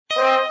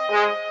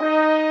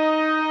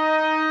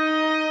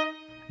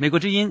美国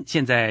之音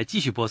现在继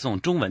续播送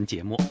中文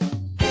节目。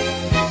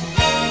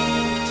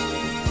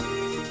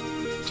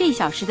这一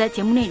小时的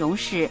节目内容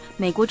是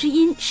美国之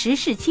音时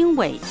事经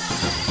纬。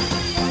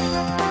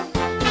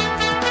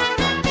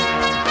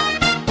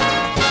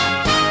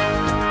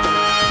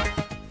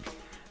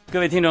各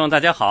位听众大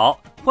家好，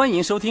欢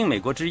迎收听美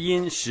国之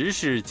音时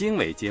事经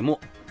纬节目。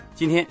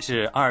今天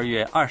是2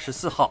月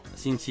24号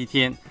星期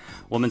天，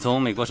我们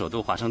从美国首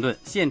都华盛顿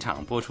现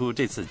场播出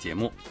这次节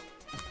目。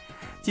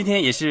今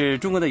天也是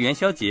中国的元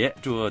宵节，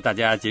祝大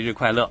家节日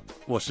快乐。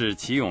我是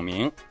齐永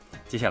明，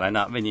接下来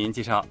呢，为您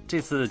介绍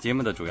这次节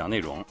目的主要内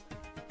容。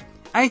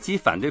埃及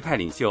反对派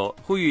领袖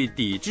呼吁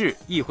抵制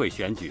议会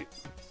选举。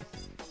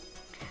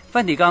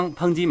梵蒂冈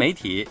抨击媒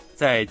体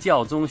在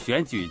教宗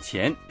选举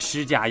前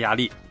施加压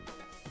力。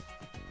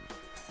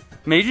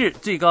美日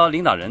最高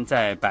领导人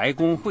在白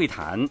宫会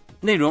谈，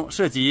内容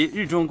涉及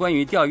日中关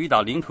于钓鱼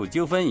岛领土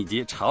纠纷以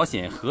及朝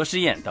鲜核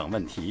试验等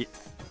问题。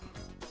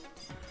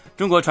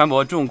中国船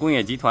舶重工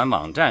业集团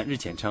网站日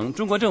前称，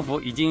中国政府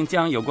已经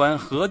将有关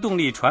核动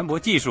力船舶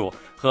技术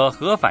和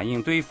核反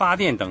应堆发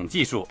电等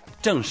技术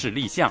正式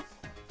立项。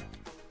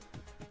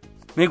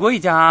美国一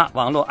家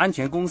网络安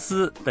全公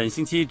司本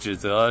星期指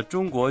责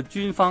中国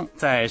军方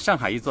在上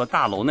海一座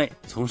大楼内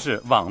从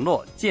事网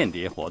络间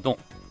谍活动。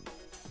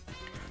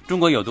中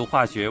国有毒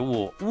化学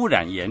物污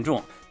染严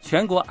重，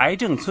全国癌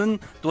症村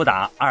多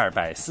达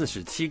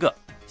247个。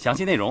详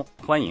细内容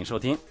欢迎收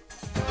听。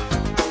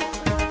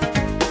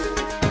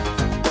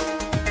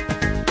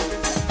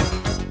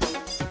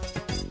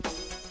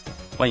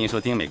欢迎收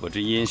听美国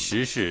之音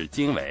时事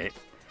经纬。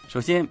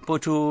首先播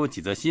出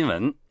几则新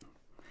闻。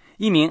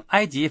一名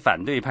埃及反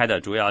对派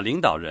的主要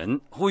领导人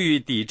呼吁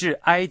抵制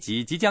埃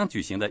及即将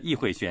举行的议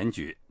会选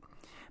举。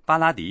巴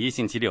拉迪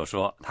星期六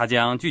说，他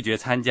将拒绝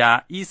参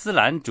加伊斯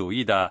兰主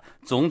义的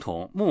总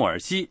统穆尔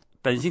西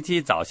本星期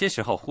早些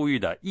时候呼吁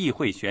的议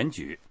会选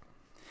举。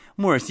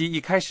穆尔西一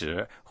开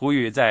始呼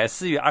吁在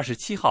4月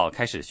27号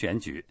开始选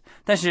举，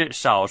但是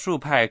少数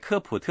派科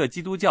普特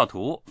基督教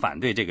徒反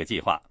对这个计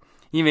划，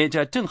因为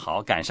这正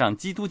好赶上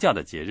基督教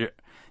的节日。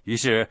于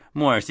是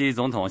穆尔西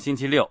总统星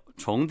期六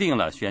重定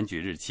了选举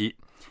日期，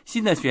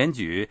新的选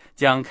举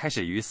将开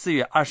始于4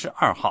月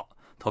22号，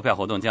投票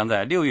活动将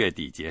在6月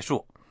底结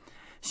束。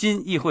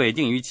新议会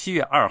定于7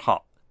月2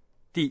号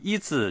第一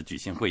次举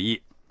行会议。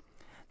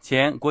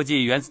前国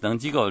际原子能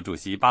机构主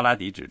席巴拉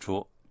迪指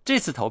出，这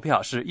次投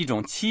票是一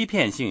种欺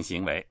骗性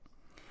行为。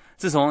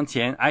自从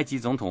前埃及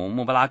总统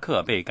穆巴拉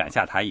克被赶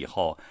下台以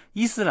后，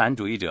伊斯兰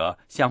主义者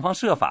想方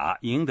设法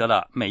赢得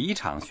了每一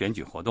场选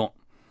举活动。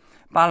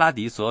巴拉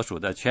迪所属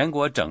的全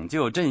国拯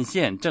救阵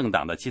线政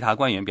党的其他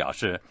官员表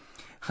示，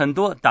很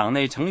多党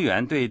内成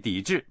员对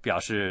抵制表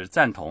示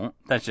赞同，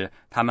但是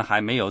他们还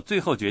没有最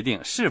后决定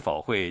是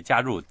否会加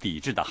入抵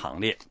制的行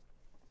列。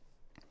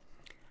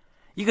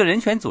一个人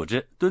权组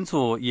织敦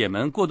促也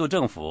门过渡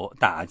政府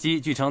打击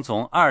据称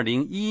从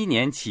2011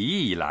年起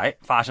义以来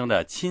发生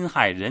的侵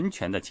害人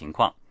权的情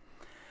况。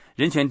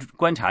人权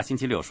观察星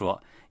期六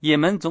说，也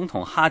门总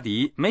统哈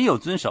迪没有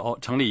遵守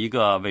成立一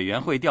个委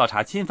员会调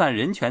查侵犯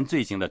人权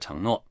罪行的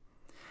承诺。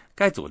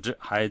该组织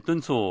还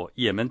敦促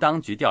也门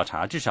当局调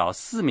查至少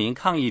4名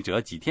抗议者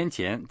几天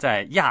前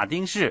在亚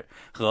丁市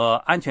和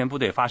安全部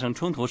队发生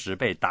冲突时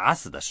被打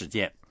死的事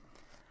件。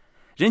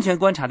人权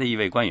观察的一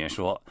位官员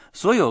说，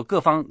所有各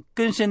方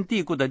根深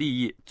蒂固的利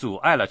益阻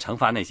碍了惩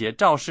罚那些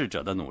肇事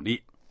者的努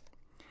力。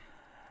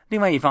另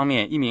外一方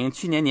面，一名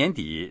去年年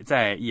底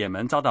在也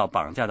门遭到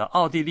绑架的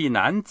奥地利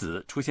男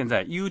子出现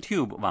在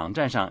YouTube 网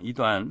站上一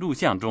段录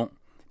像中，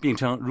并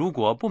称如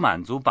果不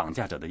满足绑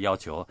架者的要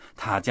求，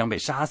他将被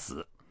杀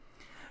死。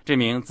这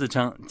名自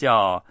称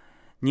叫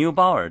纽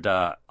鲍尔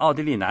的奥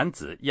地利男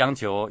子央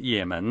求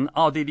也门、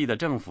奥地利的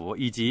政府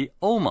以及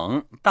欧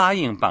盟答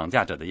应绑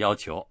架者的要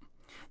求。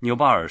纽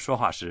鲍尔说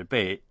话时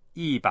被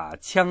一把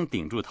枪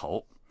顶住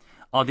头。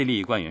奥地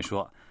利官员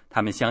说，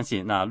他们相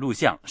信那录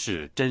像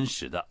是真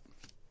实的。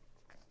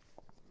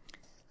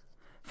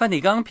梵蒂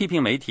冈批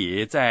评媒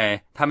体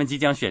在他们即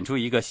将选出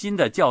一个新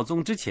的教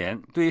宗之前，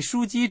对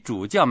枢机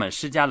主教们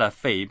施加了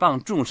诽谤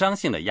重伤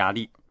性的压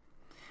力。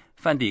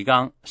梵蒂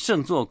冈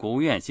圣座国务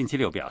院星期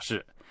六表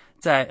示，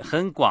在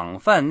很广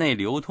泛内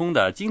流通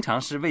的经常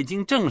是未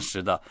经证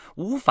实的、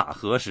无法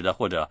核实的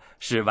或者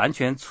是完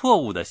全错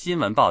误的新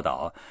闻报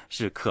道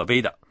是可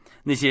悲的。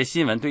那些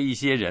新闻对一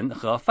些人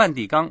和梵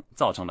蒂冈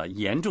造成了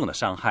严重的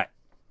伤害。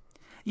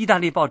意大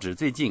利报纸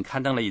最近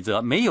刊登了一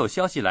则没有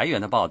消息来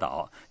源的报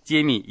道，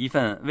揭秘一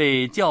份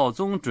为教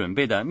宗准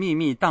备的秘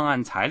密档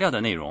案材料的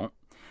内容。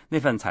那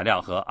份材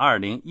料和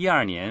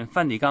2012年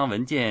梵蒂冈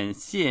文件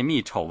泄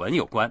密丑闻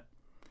有关。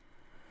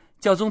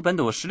教宗本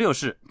笃16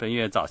世本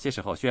月早些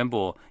时候宣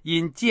布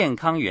因健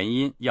康原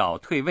因要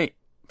退位，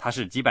他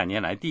是几百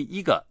年来第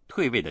一个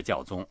退位的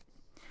教宗。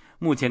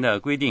目前的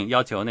规定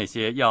要求那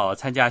些要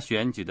参加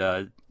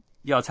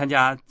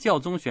教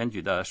宗选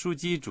举的枢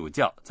机主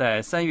教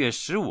在3月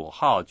15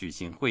号举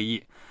行会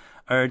议，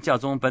而教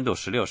宗本笃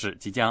16世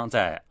即将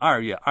在2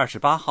月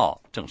28号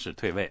正式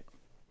退位。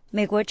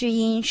美国之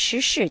音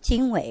时事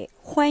经纬，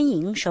欢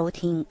迎收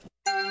听。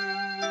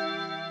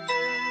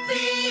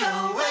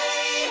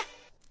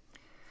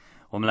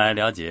我们来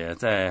了解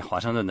在华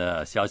盛顿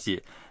的消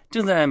息。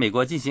正在美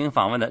国进行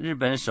访问的日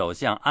本首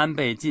相安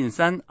倍晋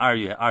三2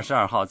月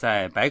22号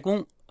在白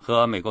宫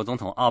和美国总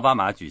统奥巴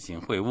马举行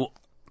会晤。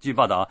据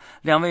报道，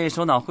两位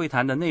首脑会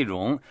谈的内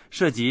容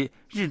涉及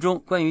日中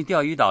关于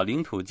钓鱼岛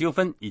领土纠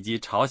纷以及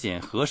朝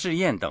鲜核试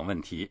验等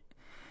问题。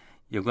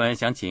有关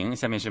详情，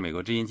下面是美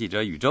国之音记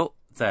者宇宙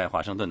在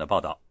华盛顿的报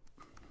道。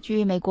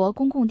据美国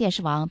公共电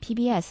视网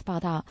PBS 报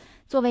道，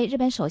作为日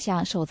本首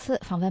相首次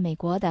访问美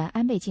国的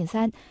安倍晋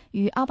三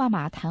与奥巴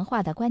马谈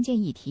话的关键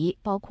议题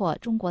包括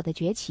中国的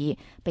崛起、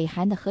北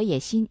韩的核野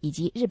心以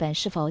及日本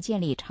是否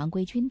建立常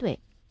规军队。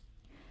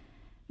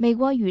美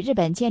国与日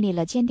本建立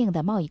了坚定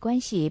的贸易关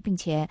系，并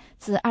且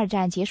自二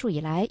战结束以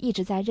来一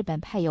直在日本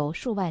派有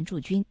数万驻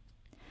军。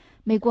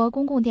美国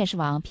公共电视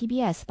网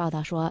PBS 报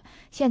道说，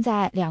现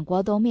在两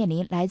国都面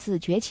临来自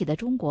崛起的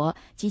中国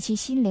及其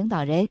新领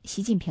导人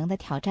习近平的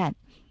挑战。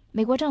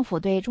美国政府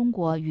对中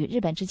国与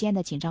日本之间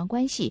的紧张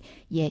关系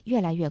也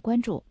越来越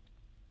关注。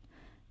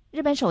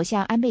日本首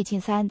相安倍晋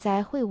三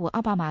在会晤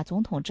奥巴马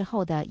总统之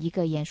后的一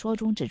个演说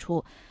中指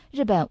出，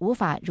日本无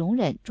法容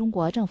忍中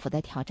国政府的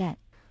挑战。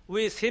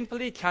We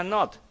simply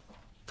cannot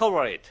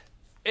tolerate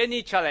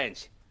any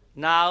challenge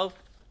now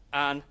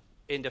and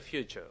in the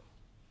future.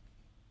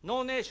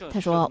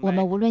他说，我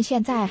们无论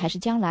现在还是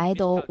将来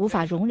都无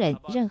法容忍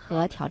任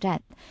何挑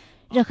战，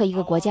任何一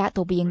个国家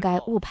都不应该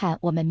误判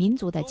我们民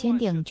族的坚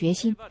定决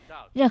心，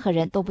任何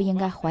人都不应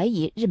该怀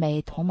疑日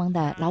美同盟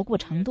的牢固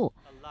程.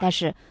 但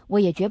是我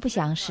也绝不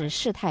想使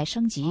事态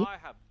升级。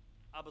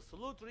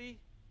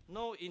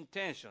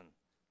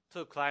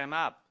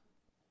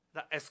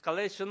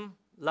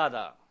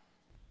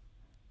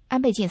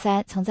安倍晋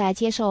三曾在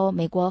接受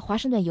美国《华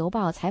盛顿邮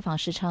报》采访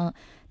时称，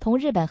同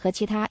日本和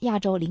其他亚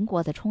洲邻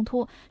国的冲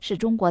突是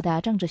中国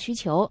的政治需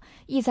求，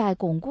意在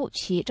巩固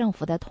其政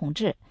府的统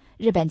治。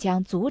日本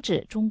将阻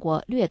止中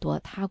国掠夺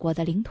他国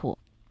的领土。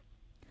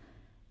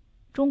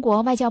中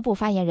国外交部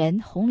发言人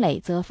洪磊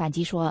则反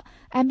击说，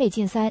安倍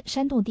晋三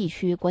煽动地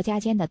区国家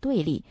间的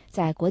对立，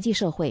在国际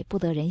社会不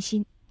得人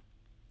心。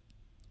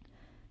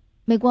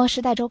美国《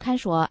时代周刊》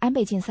说，安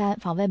倍晋三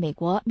访问美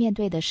国面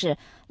对的是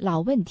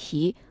老问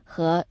题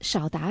和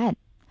少答案。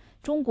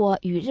中国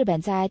与日本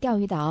在钓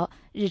鱼岛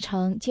日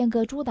称尖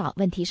阁诸岛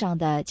问题上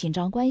的紧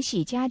张关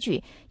系加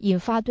剧，引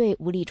发对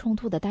武力冲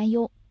突的担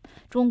忧。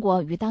中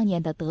国与当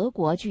年的德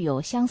国具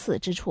有相似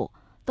之处，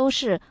都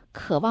是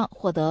渴望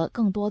获得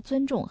更多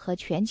尊重和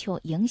全球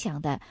影响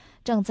的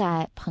正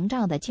在膨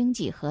胀的经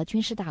济和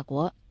军事大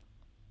国。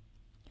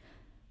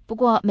不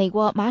过，美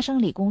国麻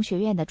省理工学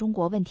院的中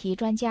国问题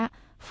专家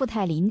傅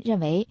泰林认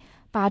为，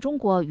把中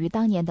国与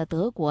当年的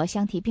德国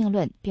相提并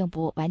论并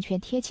不完全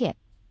贴切。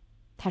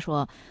他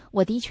说，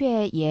我的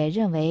确也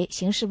认为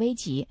形势危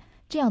急，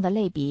这样的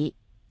类比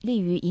利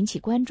于引起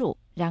关注，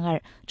然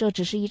而这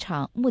只是一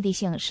场目的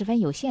性十分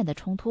有限的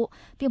冲突，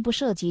并不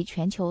涉及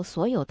全球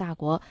所有大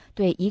国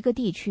对一个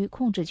地区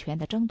控制权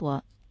的争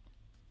夺。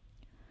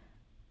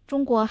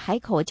中国海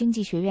口经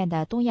济学院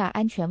的东亚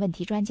安全问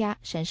题专家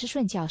沈世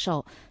顺教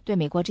授对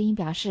美国之音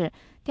表示，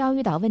钓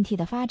鱼岛问题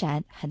的发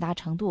展很大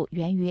程度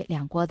源于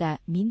两国的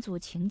民族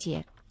情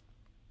结。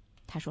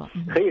他说，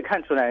可以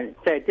看出来，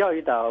在钓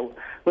鱼岛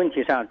问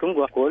题上，中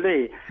国国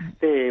内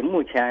对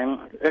目前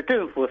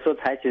政府所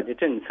采取的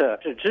政策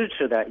是支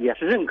持的，也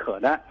是认可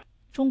的。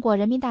中国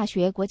人民大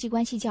学国际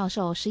关系教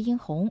授石英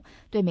红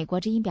对美国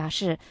之音表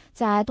示，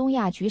在东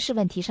亚局势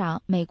问题上，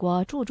美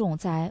国注重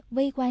在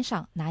微观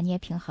上拿捏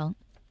平衡。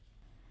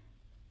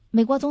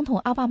美国总统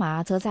奥巴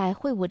马则在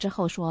会晤之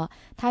后说，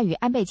他与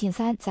安倍晋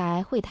三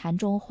在会谈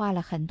中花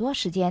了很多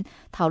时间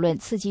讨论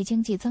刺激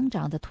经济增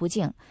长的途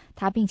径，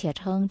他并且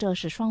称这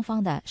是双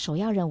方的首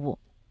要任务。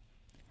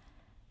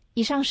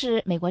以上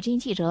是美国之音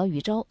记者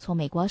宇宙从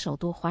美国首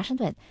都华盛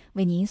顿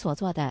为您所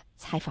做的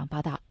采访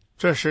报道。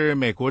这是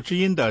美国之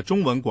音的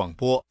中文广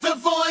播。The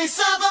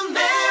Voice of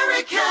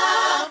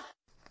America。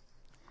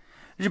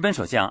日本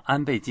首相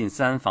安倍晋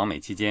三访美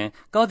期间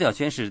高调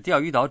宣示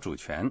钓鱼岛主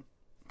权，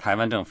台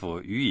湾政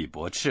府予以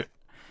驳斥。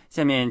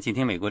下面请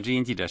听美国之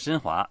音记者申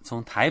华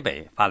从台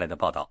北发来的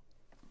报道。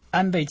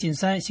安倍晋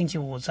三星期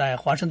五在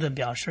华盛顿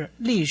表示，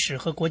历史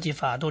和国际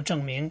法都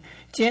证明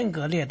尖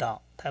阁列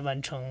岛，台湾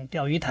称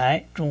钓鱼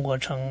台，中国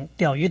称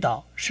钓鱼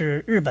岛，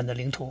是日本的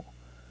领土。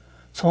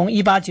从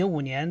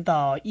1895年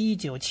到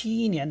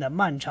1971年的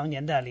漫长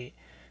年代里，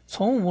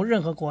从无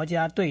任何国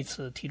家对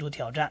此提出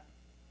挑战。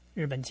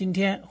日本今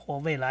天或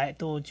未来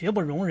都绝不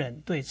容忍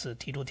对此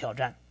提出挑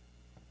战。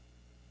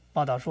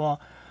报道说，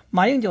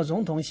马英九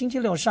总统星期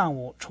六上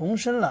午重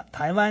申了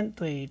台湾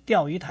对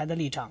钓鱼台的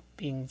立场，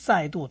并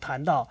再度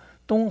谈到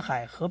东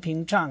海和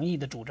平倡议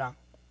的主张。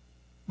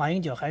马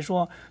英九还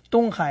说，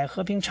东海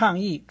和平倡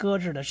议搁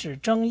置的是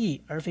争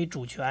议而非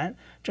主权，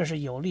这是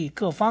有利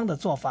各方的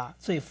做法，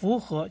最符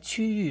合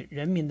区域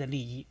人民的利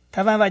益。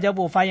台湾外交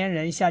部发言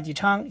人夏继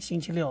昌星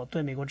期六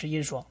对美国之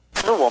音说，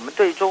那我们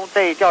对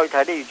钓鱼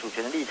台列屿主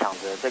权的立场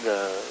的这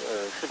个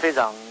是非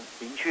常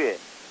明确，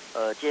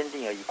坚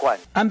定而一贯。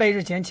安倍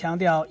日前强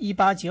调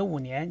1895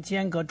年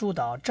尖阁诸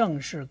岛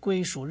正式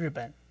归属日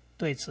本，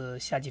对此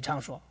夏季昌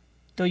说，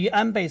对于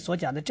安倍所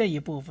讲的这一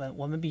部分，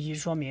我们必须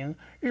说明，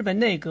日本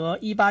内阁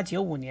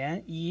1895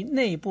年以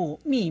内部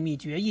秘密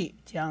决议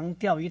将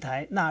钓鱼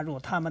台纳入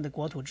他们的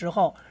国土之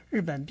后，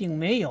日本并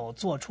没有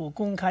做出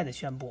公开的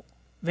宣布。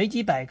维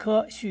基百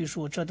科叙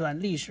述这段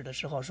历史的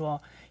时候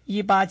说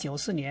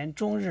，1894年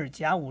中日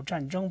甲午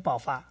战争爆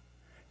发，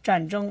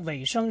战争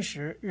尾声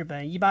时，日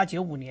本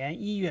1895年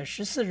1月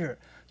14日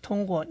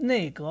通过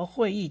内阁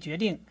会议决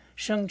定，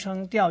声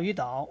称钓鱼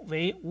岛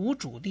为无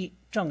主地，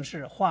正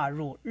式划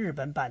入日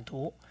本版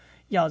图，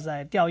要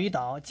在钓鱼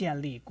岛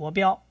建立国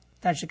标。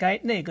但是该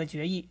内阁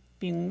决议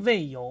并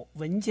未有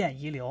文件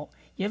遗留，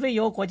也未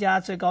由国家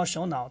最高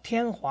首脑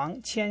天皇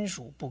签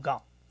署布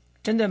告。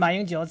针对马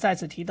英九再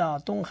次提到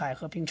东海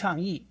和平倡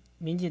议，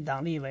民进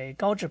党立委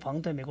高志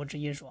鹏对美国之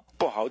音说，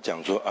不好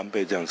讲说安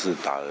倍这样是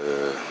打了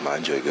马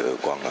英九一个耳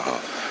光了哈，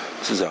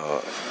至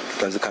少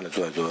但是看得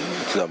出来说，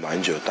至少马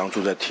英九当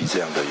初在提这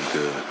样的一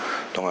个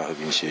东海和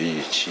平协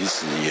议，其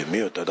实也没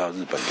有得到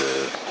日本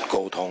的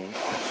沟通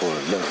或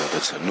任何的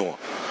承诺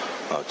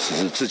只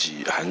是自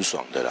己很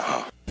爽的了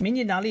哈。民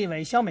进党立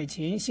委萧美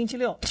琴星期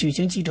六举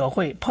行记者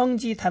会，抨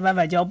击台湾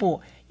外交部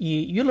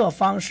以娱乐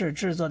方式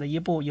制作的一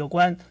部有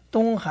关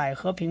东海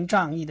和平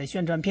倡议的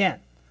宣传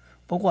片。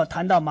不过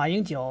谈到马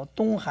英九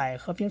东海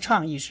和平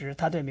倡议时，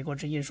他对美国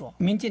之音说，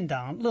民进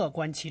党乐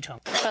观其成。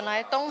本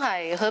来东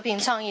海和平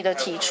倡议的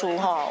提出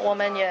我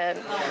们也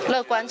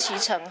乐观其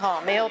成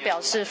没有表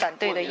示反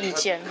对的意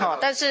见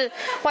但是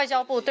外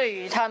交部对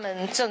于他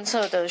们政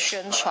策的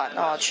宣传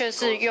却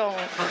是用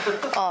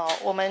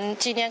我们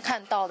今天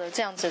看到的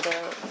这样子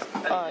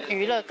的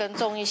娱乐跟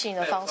综艺性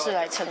的方式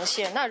来呈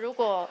现。那如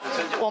果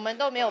我们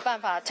都没有办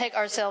法 take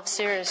ourselves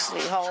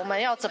seriously 我们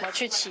要怎么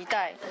去期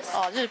待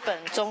日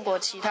本、中国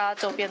其他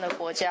周边的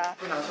国家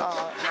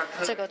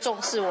这个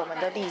重视我们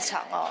的立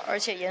场而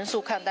且严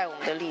肃看待我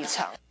们的立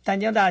场。淡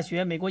江大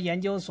学美国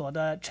研究所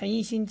的陈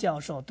一新教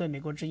授对美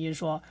国之音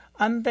说，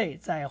安倍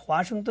在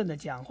华盛顿的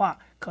讲话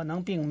可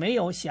能并没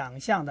有想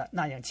象的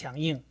那样强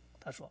硬。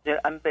他说，觉得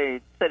安倍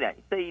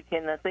这一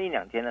天呢，这一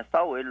两天呢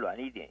稍微软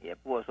一点，也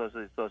不过说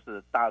是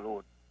大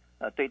陆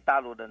对大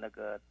陆的那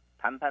个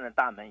谈判的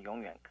大门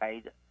永远开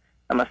着。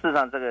那么事实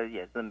上这个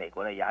也是美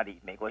国的压力，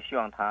美国希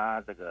望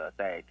他这个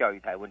在钓鱼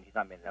台问题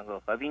上面能够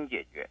和平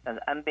解决，但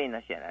是安倍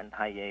呢显然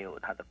他也有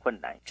他的困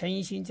难。陈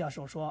一新教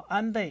授说，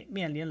安倍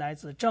面临来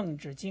自政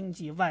治、经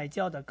济、外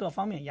交的各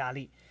方面压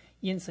力，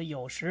因此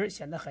有时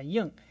显得很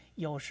硬，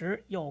有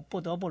时又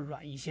不得不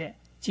软一些，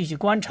继续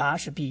观察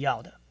是必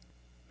要的。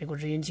美国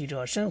之音记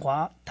者申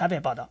华台北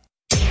报道。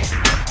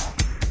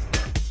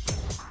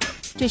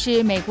这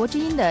是美国之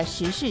音的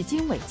时事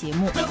经纬节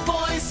目。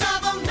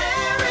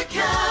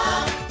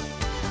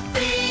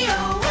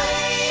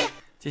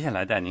接下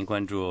来带您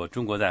关注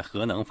中国在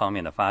核能方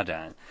面的发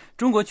展。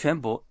中国船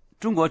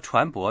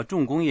舶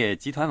重工业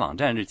集团网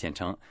站日前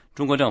称，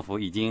中国政府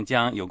已经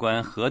将有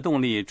关核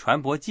动力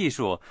船舶技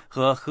术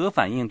和核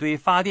反应堆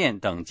发电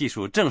等技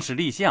术正式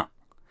立项。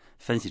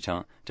分析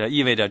称，这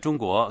意味着中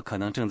国可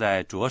能正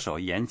在着手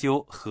研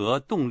究核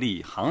动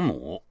力航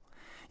母。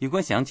有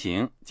关详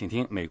情，请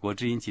听美国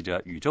之音记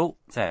者宇宙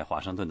在华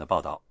盛顿的报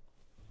道。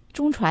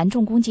中船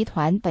重工集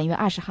团本月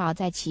20号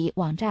在其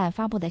网站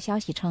发布的消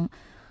息称，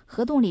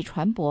核动力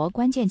船舶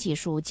关键技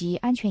术及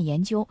安全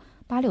研究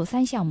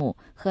863项目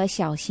和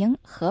小型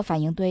核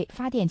反应堆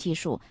发电技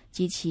术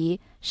及其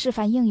示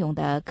范应用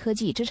的科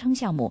技支撑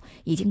项目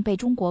已经被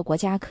中国国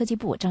家科技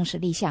部正式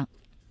立项。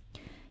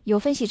有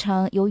分析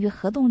称，由于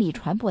核动力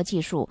船舶技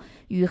术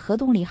与核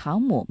动力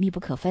航母密不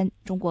可分，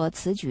中国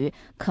此举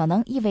可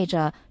能意味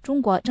着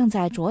中国正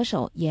在着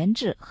手研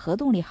制核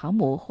动力航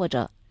母或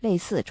者类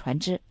似船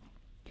只。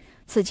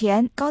此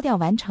前高调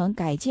完成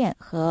改建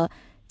和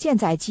舰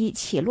载机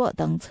起落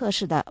等测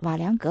试的瓦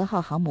良格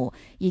号航母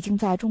已经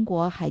在中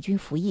国海军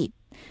服役，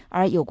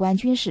而有关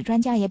军事专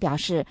家也表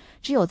示，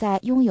只有在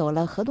拥有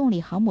了核动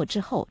力航母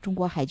之后，中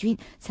国海军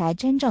才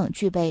真正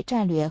具备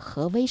战略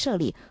核威慑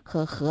力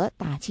和核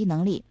打击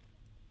能力。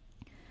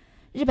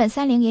日本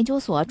三菱研究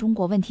所中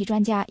国问题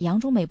专家杨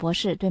忠美博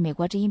士对美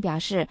国之音表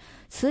示，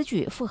此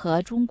举符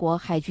合中国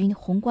海军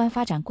宏观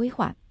发展规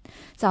划。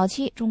早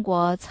期中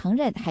国曾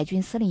任海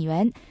军司令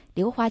员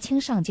刘华清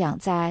上将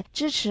在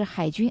支持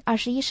海军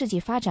21世纪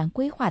发展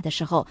规划的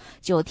时候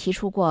就提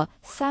出过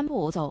3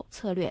步走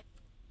策略。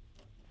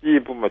第一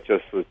步嘛，就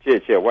是借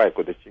鉴外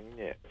国的经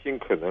验，尽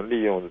可能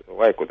利用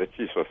外国的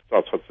技术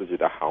造出自己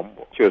的航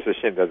母，就是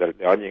现在的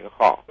辽宁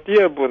号。第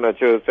二步呢，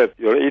就是在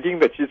有了一定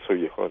的基础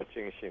以后，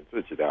进行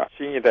自己的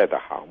新一代的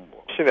航母。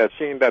现在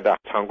新一代的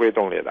常规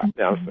动力的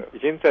2艘已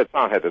经在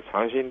上海的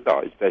长兴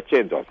岛在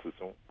建造之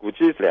中，估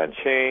计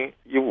2015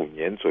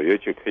年左右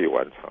就可以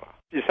完成了。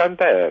第3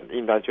代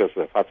应当就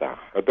是发展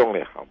核动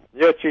力航母。你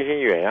要进行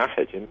远洋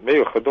海军，没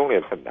有核动力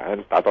很难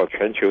达到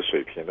全球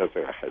水平的这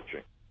个海军。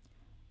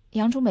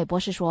杨忠美博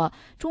士说，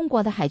中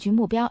国的海军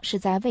目标是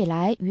在未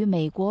来与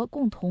美国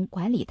共同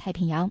管理太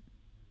平洋。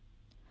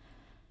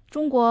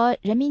中国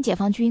人民解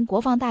放军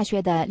国防大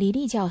学的李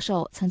立教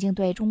授曾经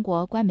对中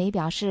国官媒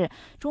表示，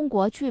中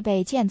国具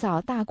备建造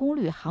大功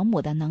率航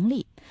母的能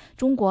力，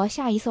中国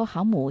下一艘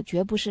航母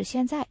绝不是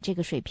现在这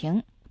个水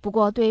平。不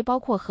过，对包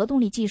括核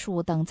动力技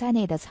术等在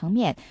内的层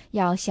面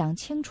要想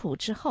清楚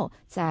之后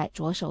再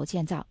着手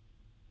建造。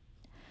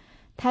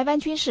台湾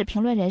军事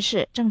评论人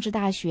士、政治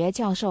大学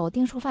教授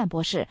丁书范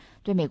博士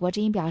对美国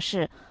之音表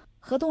示，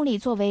核动力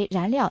作为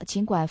燃料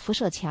尽管辐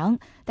射强，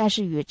但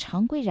是与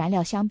常规燃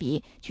料相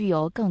比具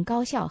有更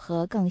高效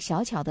和更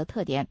小巧的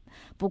特点。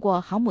不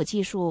过航母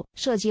技术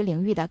涉及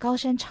领域的高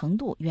深程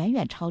度远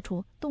远超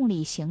出动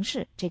力形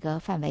式这个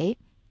范围。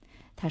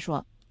他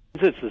说，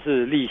这只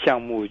是立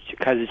项目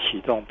开始启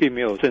动，并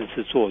没有正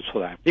式做出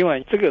来。另外，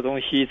这个东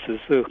西只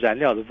是燃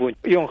料的部分，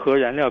用核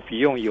燃料比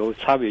用油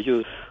差别就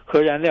是核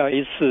燃料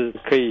一次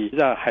可以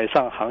让海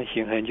上航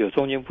行很久，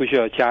中间不需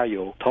要加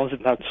油，同时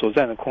它所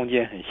占的空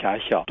间很狭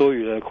小，多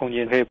余的空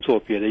间可以做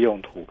别的用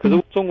途。可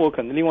是中国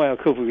可能另外要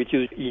克服一个就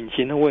是引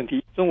擎的问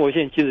题。中国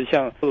现在即使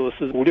像俄罗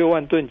斯5-6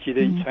万吨级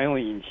的船用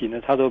引擎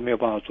呢，它都没有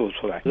办法做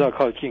出来，要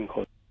靠进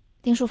口。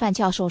丁书范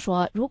教授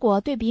说，如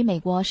果对比美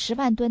国10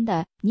万吨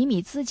的尼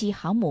米兹级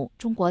航母，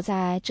中国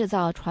在制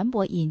造船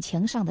舶引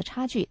擎上的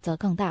差距则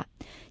更大。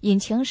引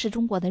擎是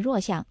中国的弱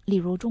项，例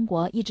如中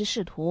国一直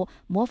试图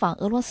模仿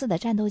俄罗斯的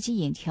战斗机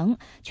引擎，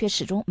却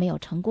始终没有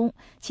成功，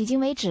迄今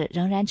为止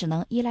仍然只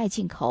能依赖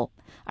进口。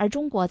而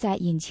中国在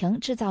引擎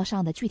制造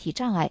上的具体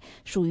障碍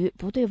属于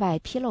不对外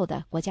披露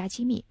的国家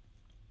机密。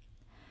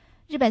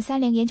日本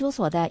30研究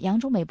所的杨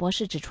忠美博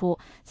士指出，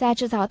在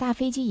制造大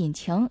飞机引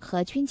擎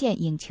和军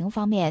舰引擎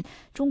方面，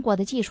中国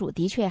的技术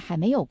的确还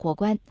没有过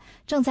关，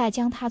正在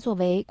将它作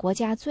为国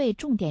家最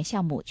重点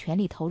项目全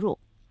力投入。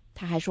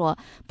他还说，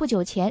不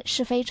久前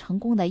试飞成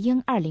功的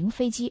鹰20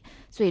飞机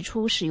最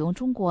初使用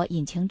中国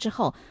引擎之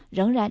后，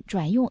仍然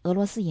转用俄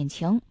罗斯引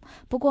擎。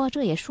不过，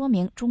这也说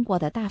明中国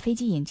的大飞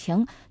机引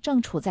擎正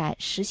处在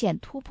实现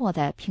突破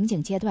的瓶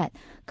颈阶段，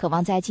渴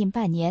望在近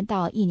半年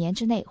到1年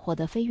之内获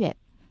得飞跃。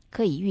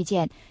可以预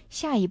见，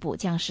下一步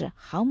将是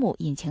航母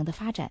引擎的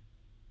发展。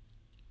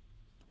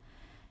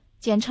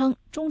简称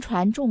中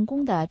船重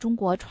工的中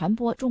国船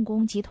舶重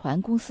工集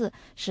团公司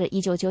是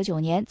1999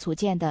年组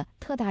建的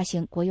特大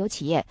型国有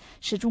企业，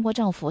是中国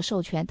政府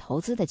授权投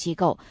资的机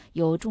构，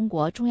由中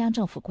国中央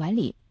政府管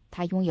理。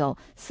它拥有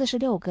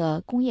46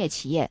个工业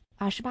企业、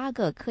28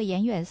个科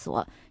研院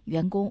所，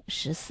员工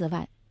14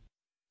万。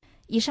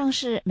以上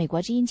是美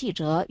国之音记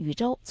者宇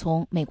宙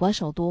从美国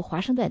首都华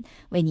盛顿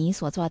为您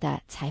所做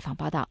的采访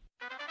报道。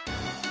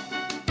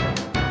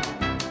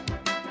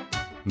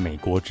美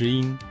国之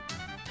音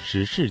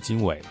时事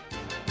经纬。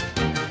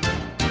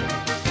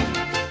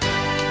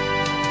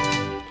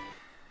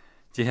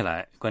接下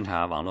来观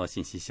察网络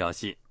信息消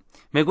息。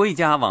美国一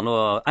家网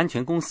络安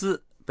全公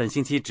司本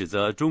星期指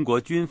责中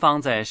国军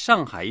方在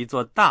上海一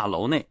座大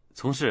楼内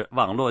从事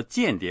网络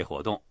间谍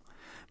活动，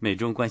美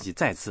中关系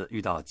再次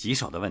遇到棘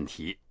手的问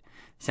题。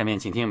下面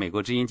请听美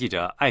国之音记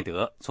者艾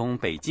德从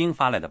北京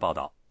发来的报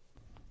道。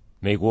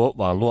美国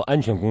网络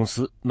安全公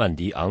司曼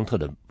迪昂特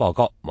的报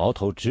告矛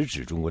头直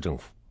指中国政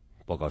府。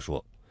报告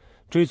说，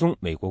追踪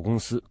美国公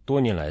司多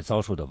年来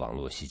遭受的网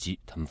络袭击，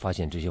他们发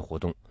现这些活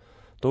动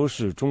都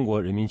是中国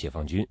人民解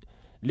放军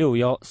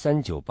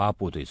61398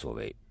部队所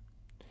为。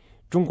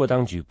中国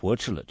当局驳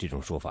斥了这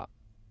种说法。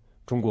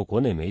中国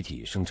国内媒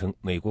体声称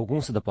美国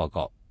公司的报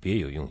告别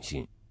有用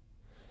心。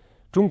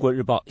中国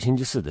日报星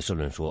期四的社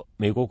论说，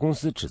美国公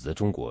司指责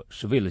中国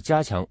是为了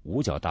加强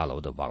五角大楼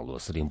的网络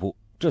司令部，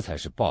这才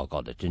是报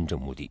告的真正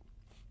目的。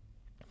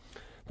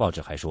报纸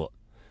还说，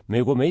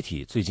美国媒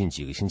体最近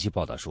几个星期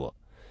报道说，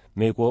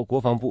美国国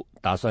防部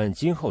打算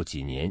今后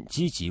几年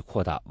积极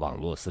扩大网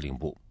络司令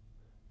部。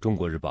中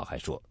国日报还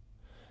说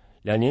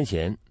，2年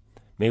前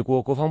美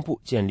国国防部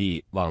建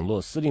立网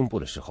络司令部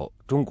的时候，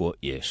中国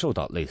也受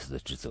到类似的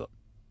指责。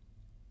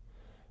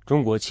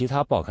中国其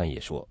他报刊也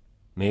说，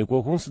美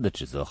国公司的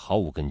指责毫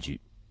无根据。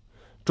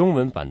中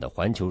文版的《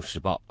环球时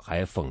报》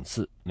还讽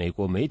刺美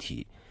国媒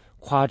体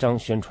夸张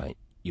宣传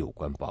有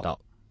关报道。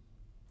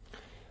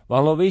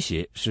网络威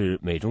胁是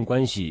美中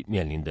关系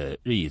面临的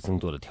日益增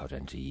多的挑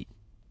战之一。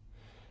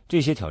这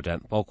些挑战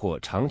包括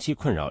长期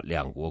困扰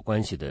两国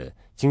关系的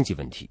经济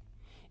问题，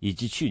以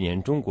及去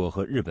年中国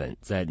和日本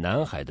在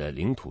南海的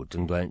领土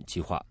争端激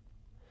化。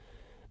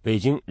北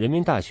京人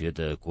民大学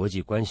的国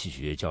际关系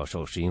学教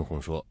授石英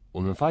红说，我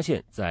们发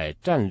现在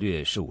战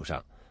略事务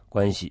上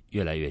关系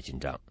越来越紧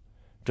张，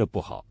这不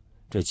好，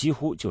这几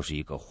乎就是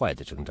一个坏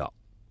的征兆。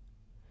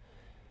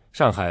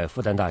上海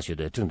复旦大学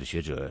的政治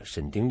学者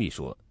沈丁力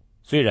说，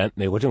虽然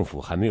美国政府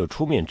还没有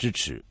出面支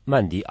持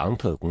曼迪昂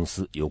特公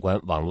司有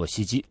关网络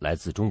袭击来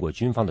自中国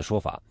军方的说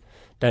法，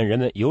但人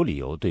们有理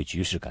由对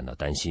局势感到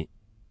担心。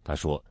他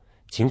说，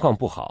情况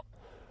不好，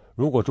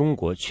如果中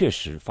国确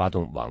实发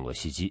动网络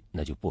袭击，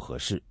那就不合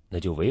适，那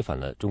就违反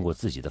了中国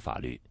自己的法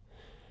律，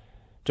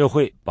这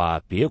会把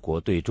别国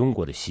对中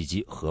国的袭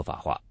击合法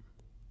化。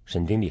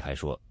沈丁力还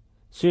说，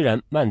虽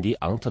然曼迪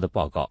昂特的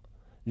报告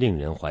令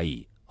人怀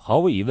疑，毫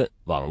无疑问，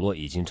网络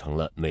已经成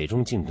了美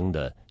中竞争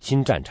的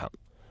新战场，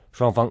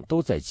双方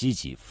都在积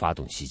极发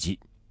动袭击。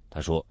他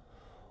说，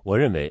我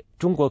认为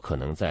中国可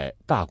能在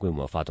大规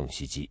模发动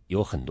袭击，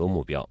有很多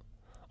目标，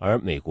而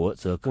美国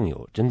则更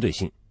有针对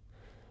性，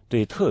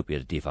对特别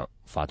的地方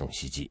发动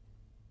袭击。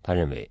他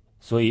认为，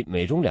所以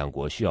美中两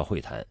国需要会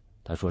谈。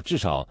他说，至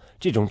少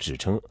这种指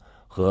称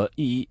和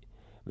意义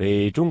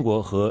为中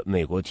国和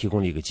美国提供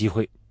了一个机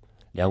会，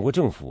两国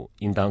政府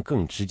应当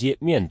更直接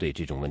面对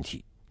这种问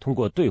题，通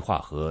过对话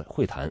和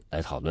会谈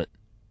来讨论。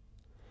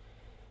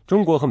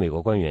中国和美国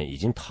官员已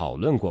经讨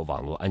论过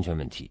网络安全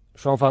问题，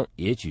双方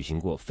也举行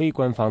过非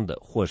官方的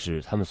或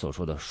是他们所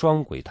说的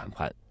双轨谈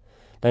判，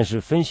但是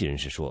分析人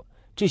士说，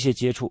这些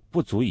接触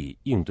不足以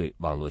应对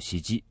网络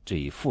袭击这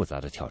一复杂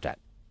的挑战。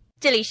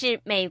这里是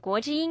美国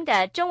之音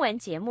的中文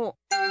节目。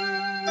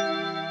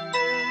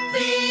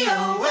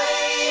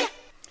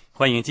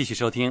欢迎继续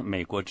收听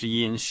美国之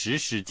音时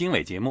事经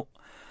纬节目。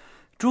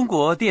中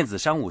国电子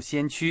商务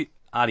先驱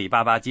阿里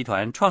巴巴集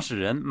团创始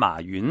人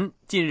马云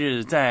近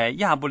日在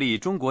亚布力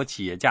中国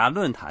企业家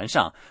论坛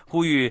上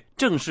呼吁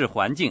正视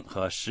环境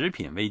和食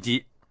品危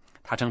机。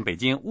他称北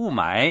京雾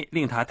霾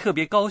令他特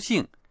别高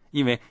兴，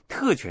因为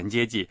特权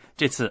阶级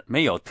这次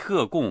没有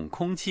特供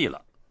空气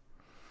了。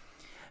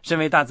身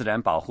为大自然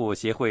保护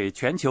协会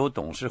全球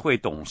董事会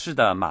董事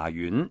的马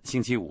云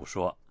星期五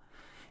说，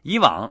以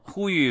往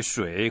呼吁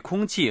水、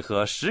空气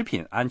和食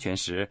品安全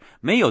时，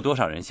没有多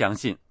少人相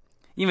信，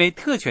因为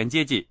特权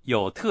阶级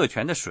有特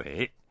权的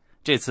水。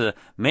这次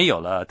没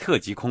有了特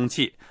级空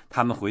气，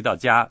他们回到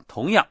家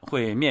同样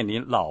会面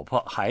临老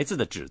婆孩子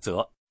的指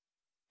责。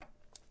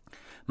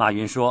马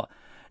云说，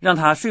让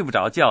他睡不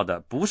着觉的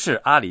不是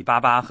阿里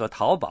巴巴和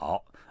淘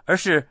宝，而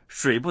是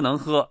水不能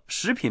喝，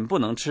食品不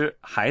能吃，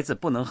孩子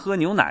不能喝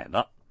牛奶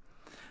了。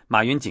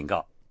马云警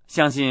告，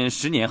相信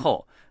10年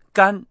后，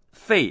肝、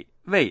肺、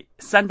胃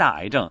3大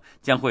癌症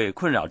将会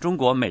困扰中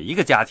国每一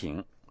个家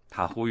庭。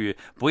他呼吁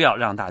不要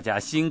让大家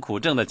辛苦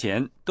挣的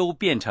钱都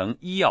变成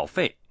医药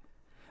费。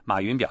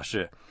马云表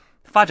示，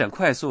发展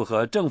快速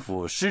和政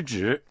府失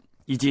职，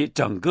以及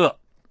整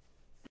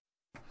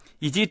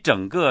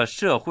个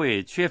社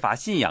会缺乏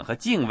信仰和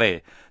敬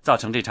畏，造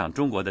成这场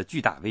中国的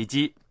巨大危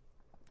机。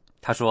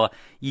他说，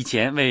以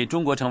前为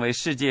中国成为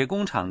世界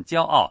工厂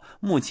骄傲，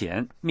目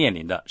前面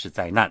临的是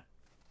灾难。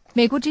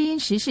美国之音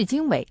时事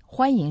经纬，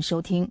欢迎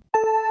收听。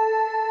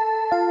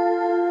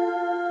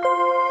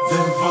The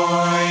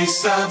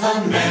Voice of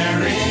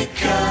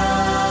America。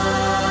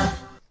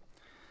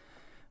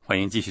 欢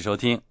迎继续收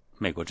听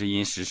美国之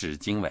音时事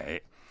经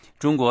纬。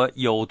中国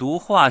有毒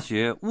化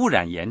学污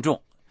染严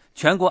重，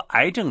全国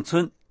癌症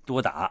村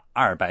多达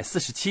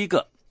247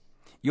个。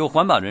有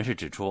环保人士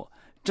指出，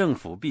政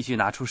府必须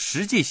拿出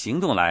实际行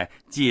动来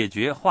解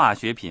决化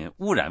学品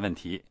污染问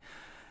题，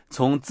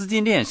从资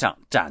金链上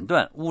斩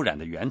断污染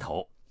的源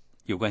头。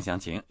有关详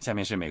情，下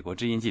面是美国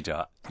之音记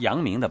者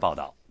杨明的报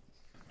道。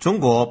中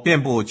国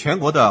遍布全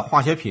国的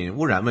化学品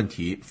污染问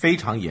题非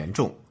常严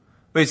重，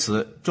为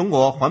此，中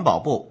国环保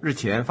部日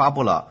前发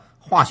布了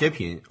化学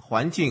品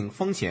环境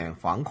风险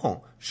防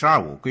控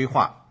“12·5”规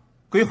划。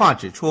规划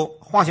指出，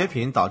化学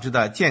品导致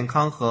的健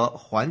康和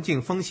环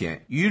境风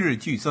险与日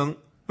俱增，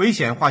危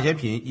险化学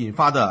品引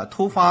发的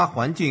突发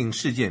环境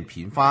事件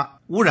频发，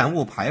污染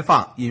物排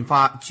放引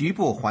发局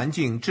部环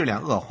境质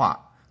量恶化，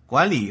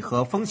管理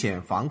和风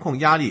险防控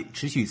压力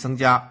持续增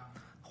加，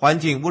环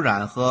境污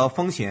染和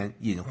风险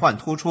隐患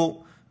突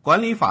出，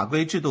管理法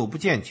规制度不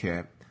健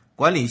全，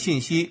管理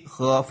信息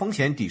和风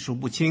险底数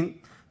不清，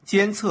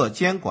监测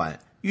监管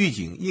预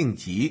警应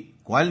急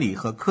管理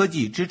和科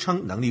技支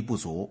撑能力不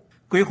足。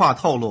规划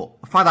透露，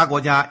发达国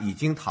家已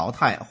经淘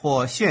汰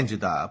或限制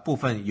的部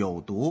分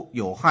有毒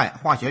有害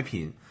化学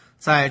品，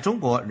在中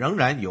国仍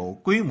然有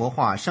规模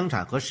化生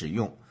产和使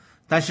用，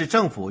但是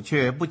政府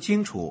却不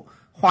清楚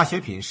化学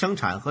品生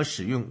产和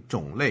使用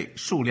种类、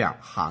数量、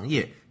行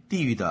业、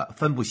地域的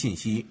分布信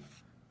息。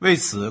为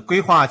此，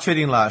规划确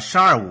定了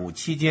“12·5”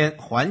期间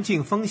环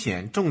境风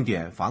险重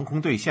点防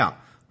控对象，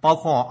包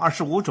括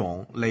25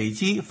种累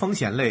积风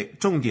险类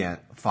重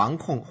点防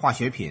控化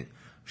学品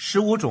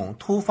，15种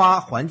突发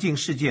环境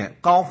事件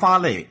高发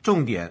类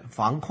重点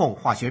防控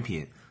化学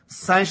品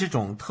，30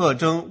种特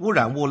征污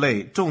染物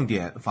类重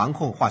点防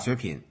控化学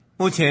品。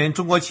目前，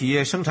中国企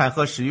业生产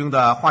和使用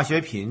的化学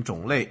品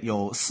种类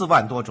有4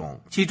万多种，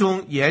其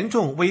中严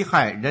重危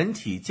害人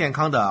体健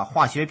康的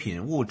化学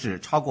品物质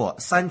超过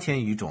3000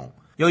余种。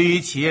由于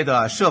企业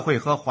的社会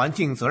和环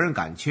境责任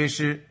感缺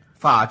失，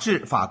法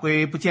制法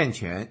规不健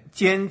全，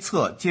监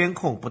测监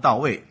控不到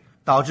位，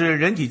导致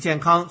人体健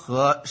康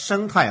和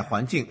生态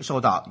环境受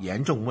到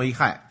严重危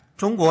害。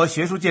中国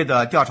学术界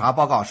的调查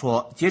报告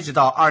说，截止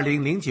到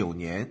2009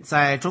年，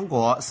在中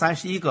国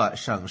31个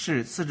省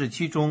市自治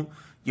区中，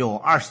有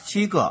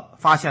27个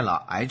发现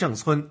了癌症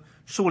村，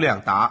数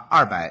量达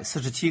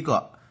247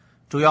个，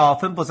主要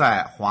分布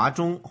在华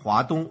中、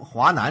华东、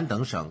华南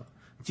等省，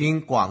仅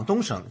广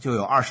东省就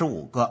有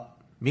25个，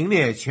名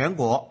列全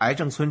国癌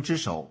症村之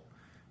首，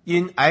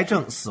因癌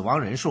症死亡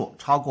人数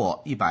超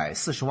过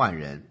140万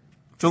人。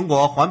中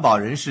国环保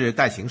人士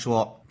戴晴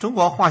说，中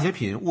国化学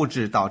品物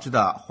质导致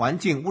的环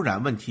境污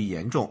染问题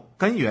严重，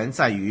根源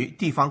在于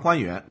地方官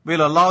员为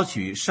了捞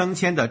取升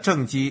迁的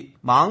政绩，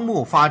盲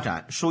目发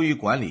展，疏于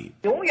管理，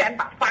永远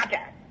把发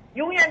展，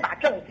永远把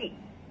政绩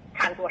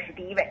看作是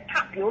第一位。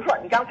比如说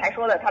你刚才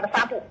说的它的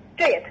发布，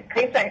这也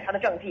可以算是它的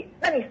政绩。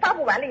那你发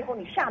布完了以后，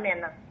你下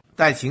面呢？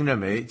戴晴认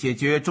为，解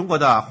决中国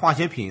的化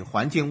学品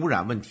环境污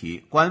染问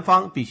题，官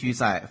方必须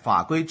在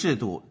法规制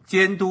度、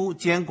监督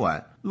监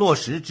管、落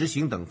实执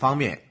行等方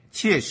面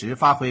切实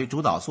发挥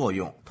主导作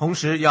用，同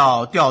时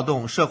要调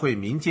动社会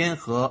民间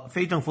和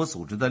非政府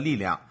组织的力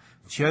量，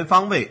全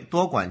方位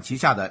多管齐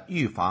下的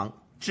预防、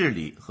治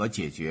理和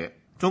解决。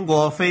中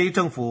国非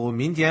政府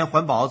民间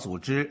环保组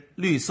织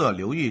绿色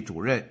流域主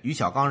任于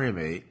小刚认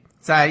为，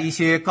在一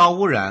些高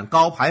污染、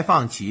高排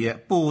放企业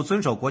不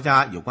遵守国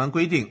家有关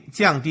规定，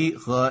降低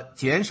和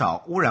减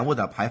少污染物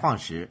的排放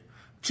时，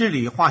治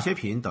理化学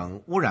品等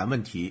污染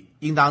问题，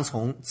应当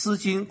从资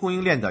金供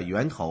应链的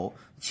源头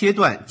切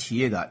断企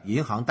业的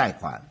银行贷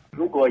款。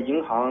如果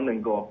银行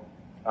能够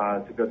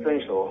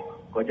遵守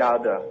国家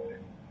的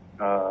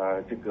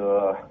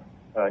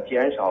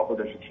减少或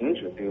者是停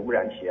止对污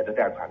染企业的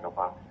贷款的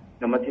话，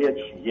那么这些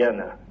企业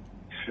呢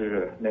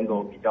是能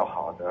够比较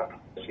好的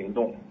行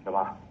动，对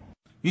吧？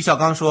于小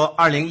刚说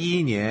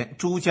，2011年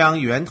珠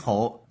江源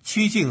头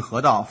曲靖河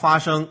道发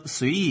生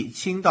随意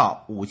倾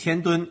倒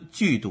5000吨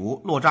剧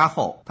毒落渣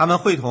后，他们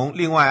会同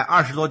另外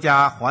20多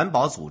家环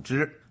保组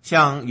织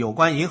向有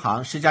关银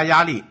行施加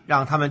压力，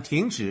让他们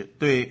停止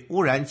对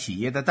污染企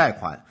业的贷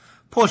款，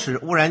迫使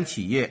污染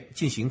企业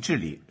进行治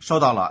理，收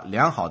到了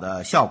良好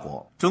的效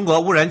果。中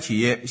国污染企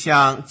业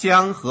向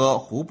江河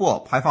湖泊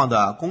排放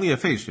的工业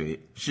废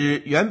水，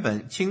使原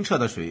本清澈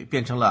的水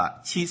变成了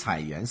七彩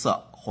颜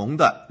色，红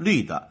的、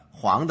绿的、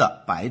黄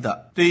的、白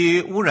的。对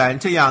于污染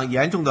这样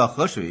严重的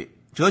河水，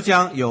浙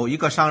江有一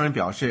个商人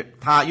表示，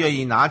他愿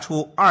意拿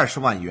出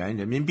20万元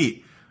人民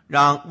币，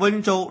让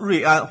温州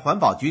瑞安环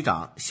保局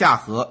长下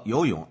河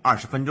游泳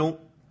20分钟。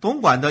东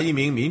莞的一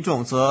名民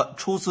众则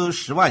出资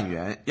10万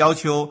元，要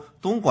求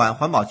东莞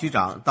环保局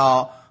长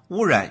到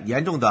污染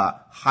严重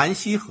的韩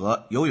溪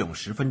河游泳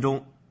10分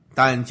钟，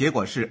但结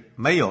果是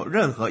没有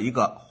任何一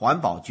个环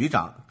保局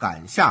长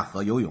敢下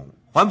河游泳。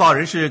环保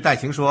人士戴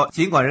晴说，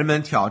尽管人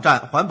们挑战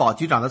环保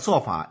局长的做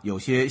法有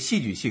些戏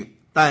剧性，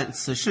但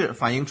此事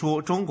反映出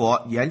中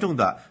国严重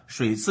的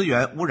水资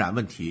源污染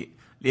问题，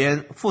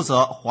连负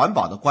责环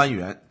保的官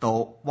员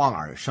都望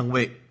而生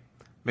畏。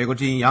美国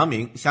之音杨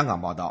明香港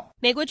报道。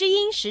美国之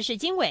音时事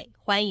经纬，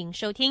欢迎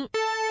收听。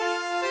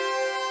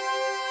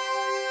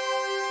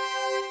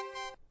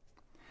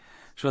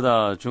说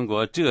到中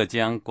国浙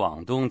江、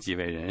广东几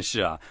位人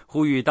士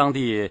呼吁当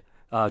地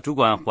主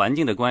管环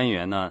境的官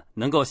员呢，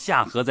能够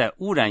下河在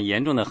污染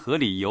严重的河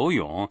里游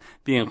泳，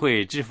并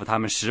会支付他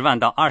们10万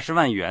到20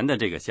万元的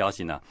这个消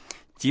息呢，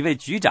几位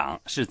局长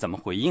是怎么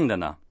回应的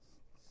呢？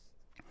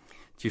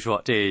据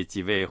说这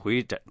几位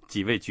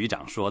局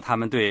长说，他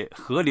们对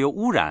河流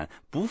污染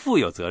不负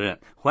有责任，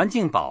环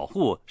境保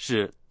护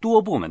是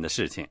多部门的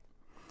事情。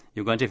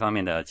有关这方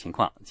面的情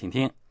况，请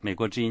听美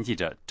国之音记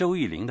者周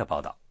玉玲的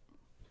报道。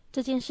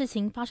这件事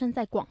情发生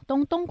在广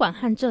东东莞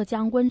和浙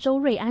江温州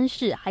瑞安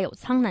市，还有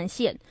苍南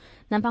县。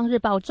南方日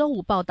报周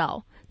五报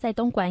道，在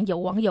东莞有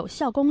网友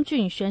孝公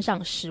郡悬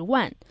赏10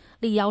万，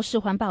力邀市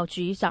环保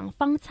局长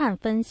方灿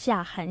芬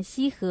下韩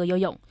溪河游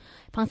泳。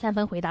方灿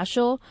芬回答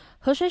说，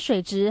河水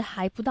水质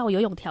还不到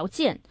游泳条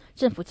件，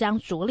政府将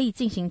着力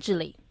进行治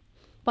理。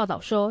报道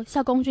说，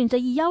孝公郡这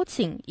一邀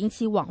请引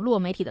起网络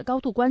媒体的高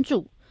度关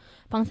注。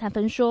方灿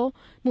芬说，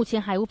目前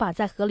还无法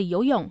在河里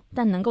游泳，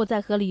但能够在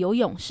河里游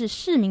泳是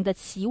市民的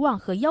期望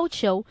和要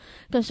求，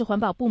更是环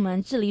保部门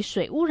治理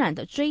水污染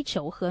的追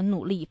求和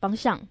努力方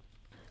向。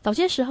早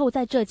些时候，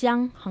在浙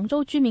江、杭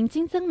州居民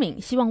金增敏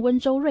希望温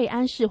州瑞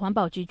安市环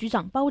保局局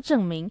长包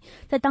正明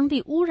在当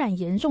地污染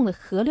严重的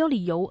河流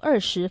里游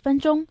20分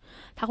钟，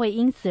他会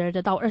因此而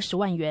得到20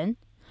万元。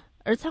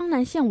而苍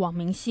南县网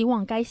民希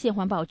望该县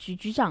环保局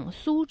局长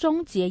苏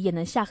忠杰也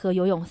能下河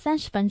游泳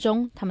30分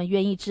钟，他们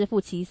愿意支付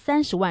其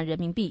30万人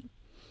民币。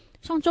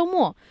上周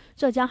末，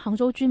浙江杭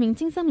州居民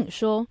金增敏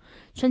说，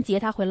春节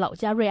他回老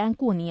家瑞安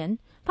过年，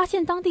发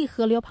现当地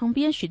河流旁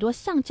边许多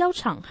橡胶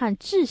厂和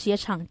制鞋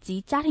厂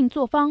及家庭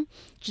作坊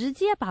直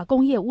接把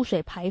工业污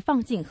水排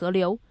放进河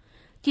流。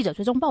记者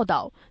追踪报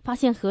道，发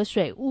现河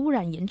水污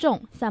染严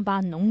重，散发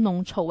浓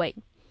浓臭味。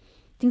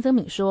金增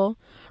敏说，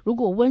如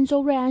果温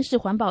州瑞安市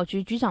环保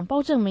局局长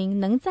包正明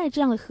能在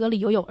这样的河里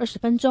游泳20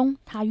分钟，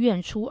他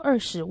愿出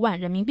20万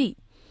人民币。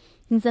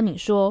金增敏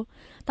说，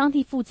当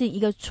地附近一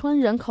个村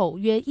人口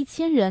约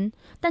1000人，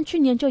但去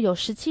年就有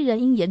17人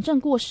因炎症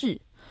过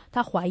世。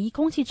他怀疑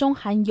空气中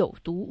含有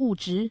毒物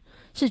质，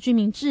是居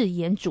民质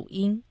疑主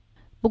因。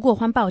不过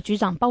环保局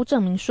长包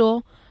正明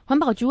说，环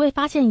保局未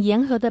发现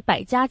沿河的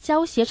100家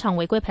胶鞋厂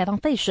违规排放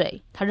废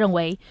水，他认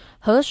为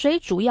河水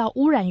主要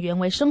污染源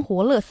为生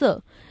活垃圾，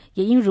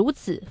也因如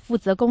此，负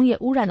责工业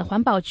污染的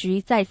环保局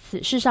在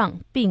此事上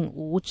并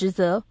无职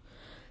责。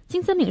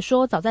金增敏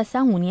说，早在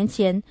3-5年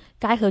前，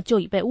该河就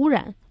已被污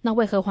染，那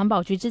为何环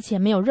保局之前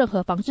没有任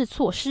何防治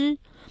措施？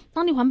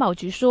当地环保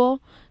局说，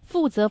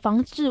负责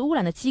防治污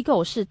染的机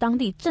构是当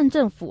地镇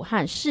政府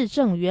和市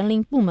政园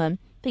林部门，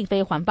并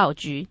非环保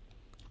局。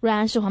瑞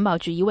安市环保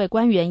局一位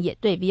官员也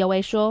对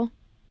VOA 说，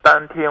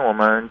当天我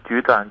们局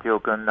长就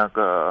跟那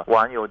个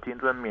网友金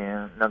增敏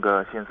那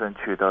个先生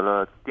取得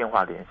了电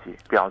话联系，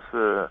表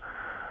示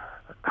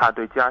他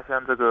对家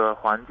乡这个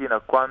环境的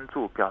关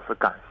注表示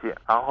感谢，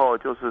然后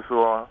就是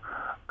说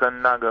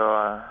跟那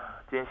个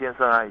金先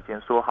生已经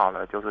说好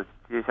了，就是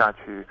接下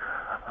去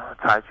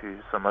采取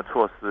什么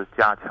措施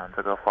加强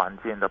这个环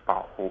境的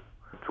保护，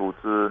组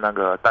织那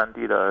个当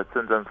地的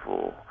镇政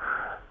府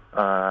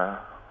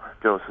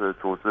就是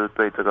组织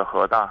对这个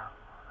河道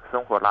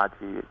生活垃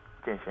圾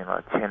进行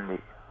了清理。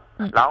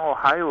然后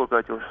还有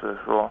个就是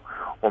说，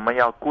我们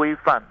要规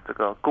范这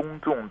个公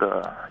众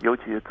的，尤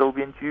其是周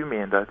边居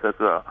民的这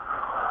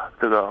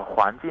个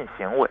环境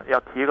行为，要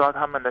提高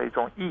他们的一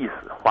种意识，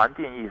环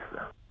境意识。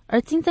而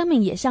金增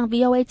敏也向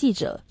VOA 记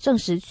者证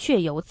实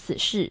确有此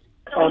事。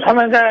他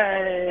们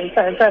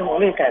在努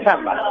力改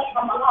善吧。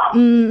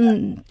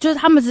就是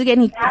他们只给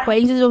你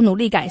回应，就是努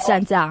力改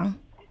善这样。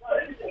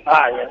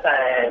也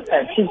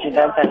在积极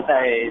的在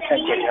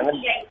解决问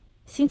题。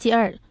星期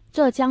二，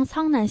浙江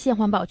苍南县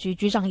环保局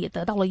局长也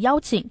得到了邀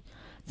请。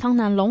苍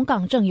南龙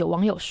岗镇有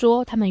网友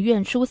说，他们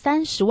愿出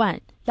30万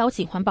邀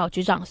请环保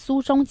局长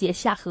苏中杰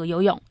下河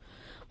游泳。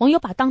网友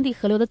把当地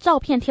河流的照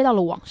片贴到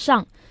了网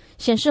上，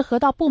显示河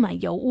道布满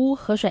油污，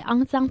河水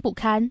肮脏不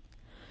堪。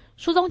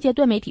苏中杰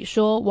对媒体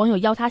说，网友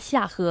邀他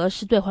下河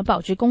是对环保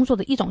局工作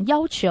的一种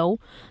要求，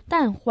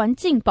但环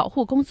境保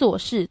护工作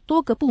是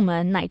多个部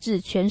门乃至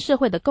全社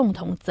会的共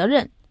同责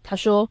任。他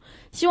说，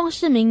希望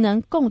市民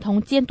能共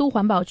同监督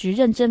环保局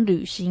认真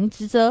履行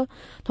职责，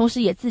同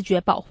时也自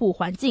觉保护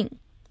环境。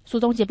苏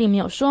中杰并没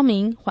有说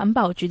明环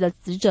保局的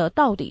职责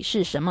到底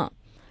是什么。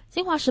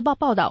新华时报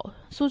报道，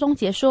苏中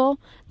杰说，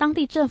当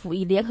地政府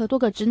已联合多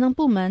个职能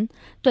部门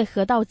对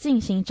河道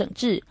进行整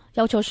治，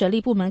要求水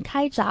利部门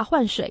开闸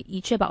换水，以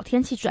确保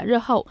天气转热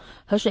后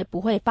河水不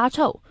会发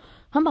臭。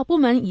环保部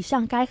门已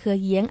向该河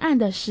沿岸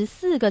的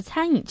14个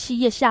餐饮企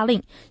业下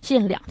令，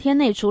限2天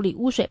内处理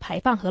污水排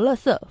放和垃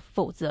圾，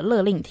否则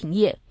勒令停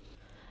业。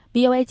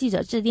VOA 记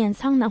者致电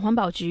苍南环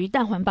保局，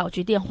但环保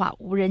局电话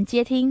无人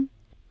接听。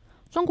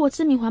中国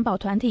知名环保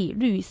团体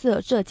绿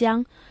色浙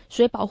江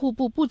水保护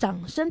部部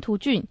长申图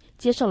俊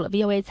接受了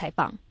VOA 采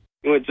访。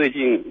因为最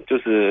近就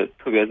是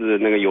特别是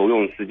那个游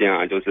泳事件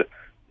就是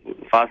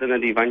发生的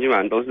地方基本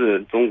上都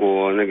是中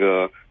国那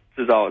个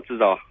制造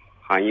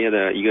行业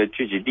的一个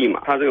聚集地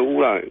嘛，它这个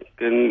污染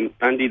跟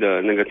当地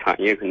的那个产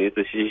业肯定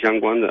是息息相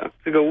关的。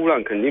这个污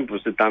染肯定不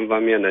是单方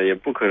面的，也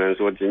不可能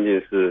说仅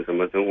仅是什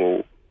么生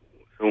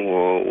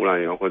活污染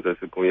源或者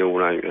是工业污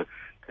染源，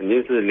肯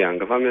定是2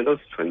个方面都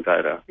是存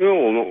在的。因为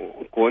我们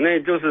国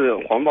内就是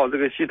环保这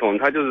个系统，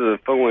它就是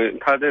分为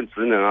它的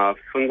职能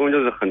分工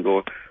就是很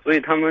多，所以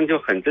他们就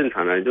很正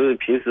常的，就是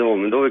平时我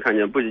们都会看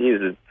见，不仅仅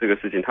是这个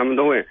事情，他们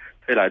都会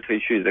推来推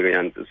去这个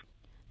样子。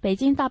北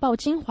京大报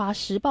金华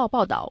时报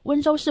报道，温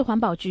州市环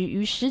保局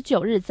于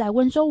19日在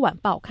温州晚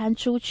报刊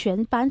出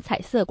全版彩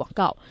色广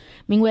告，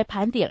名为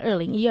盘点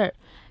2012。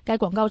该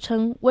广告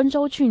称，温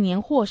州去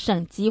年获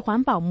省级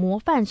环保模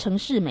范城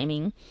市美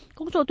名，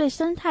工作对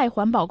生态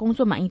环保工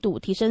作满意度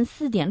提升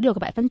4.6个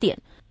百分点，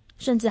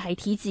甚至还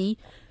提及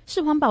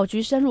市环保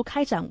局深入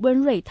开展温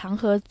瑞塘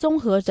河综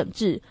合整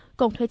治，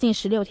共推进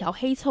16条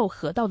黑臭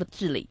河道的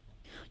治理。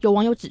有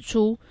网友指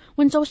出，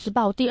温州时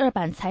报第2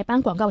版彩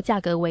版广告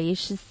价格为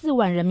14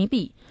万人民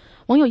币。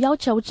网友要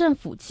求政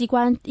府机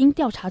关应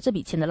调查这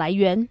笔钱的来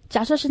源，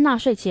假设是纳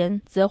税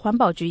钱，则环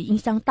保局应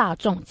向大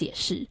众解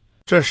释。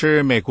这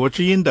是美国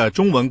之音的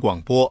中文广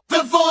播。The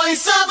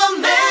Voice of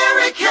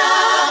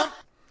America。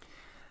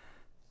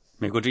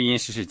美国之音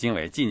时事经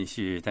纬继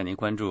续带您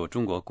关注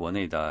中国国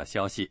内的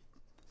消息。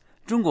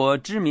中国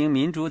知名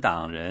民主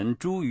党人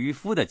朱渔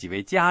夫的几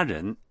位家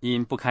人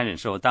因不堪忍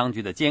受当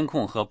局的监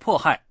控和迫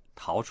害，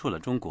逃出了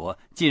中国，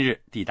近日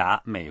抵达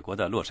美国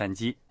的洛杉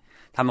矶。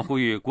他们呼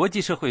吁国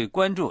际社会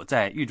关注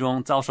在狱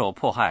中遭受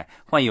迫害、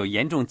患有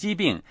严重疾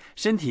病、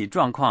身体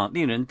状况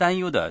令人担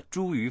忧的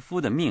朱渔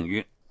夫的命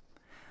运。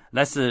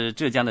来自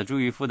浙江的朱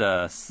渔夫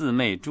的4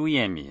妹朱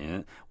艳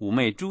敏、5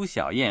妹朱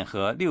小燕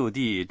和6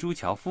弟朱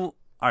乔夫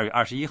2月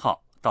21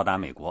号到达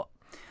美国。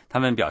他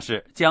们表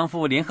示将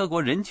赴联合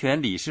国人权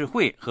理事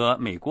会和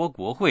美国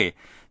国会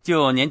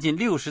就年近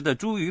60的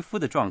朱渔夫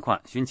的状况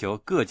寻求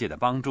各界的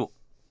帮助。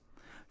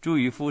朱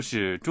渔夫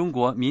是中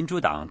国民主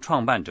党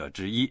创办者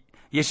之一，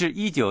也是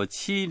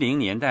1970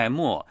年代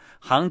末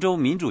杭州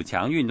民主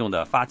墙运动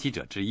的发起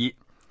者之一，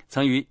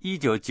曾于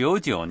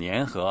1999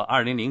年和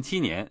2007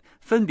年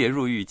分别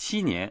入狱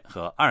7年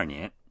和2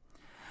年。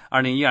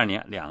2012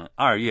年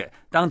2月，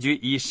当局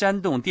以煽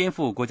动颠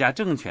覆国家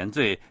政权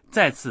罪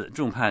再次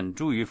重判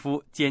朱渔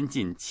夫监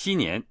禁7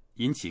年，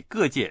引起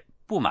各界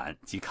不满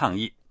及抗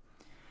议。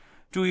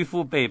朱渔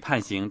夫被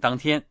判刑当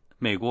天，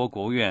美国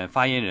国务院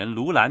发言人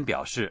卢兰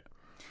表示，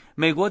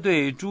美国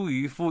对朱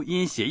渔夫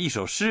因写一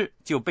首诗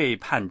就被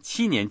判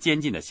7年监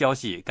禁的消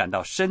息感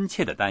到深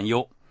切的担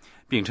忧，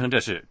并称这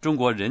是中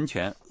国人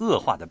权恶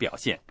化的表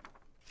现。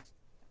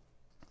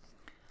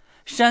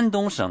山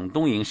东省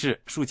东营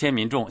市数千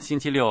民众星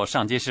期六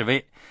上街示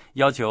威，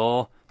要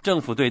求政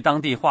府对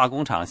当地化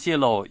工厂泄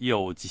漏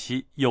有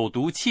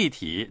毒气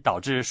体导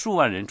致数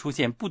万人出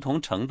现不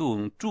同程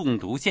度中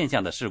毒现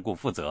象的事故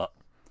负责。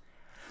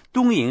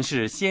东营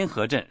市仙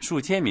河镇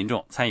数千民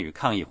众参与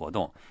抗议活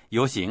动，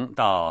游行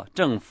到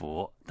镇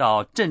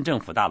政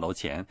府大楼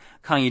前，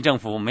抗议政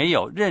府没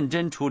有认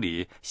真处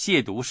理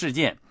亵渎事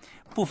件。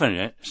部分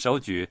人手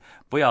举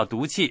不要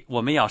毒气，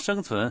我们要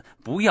生存，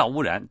不要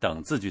污染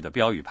等字句的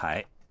标语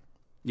牌。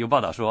有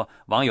报道说，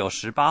网友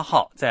18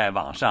号在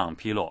网上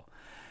披露，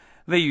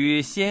位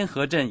于仙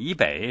河镇以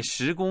北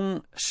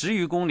10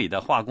余公里的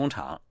化工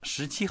厂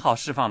17号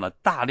释放了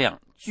大量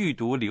剧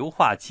毒硫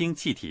化氢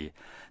气体，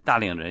大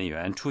量人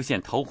员出现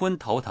头昏、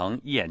头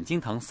疼、眼睛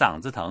疼、嗓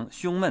子疼、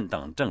胸闷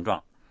等症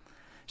状。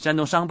山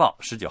东商报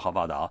19号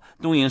报道，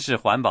东营市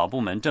环保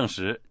部门证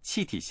实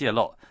气体泄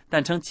漏，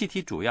但称气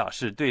体主要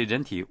是对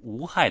人体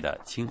无害的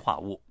氰化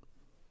物。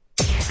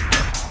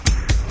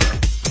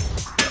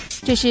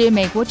这是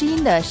美国之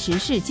音的时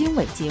事经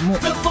纬节目。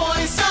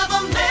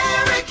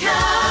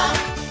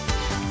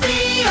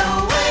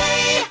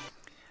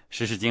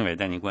时事经纬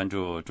带您关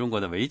注中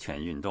国的维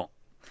权运动。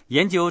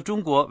研究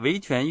中国维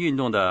权运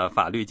动的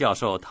法律教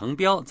授滕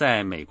彪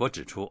在美国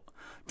指出，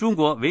中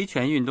国维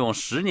权运动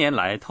10年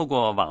来透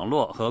过网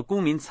络和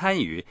公民参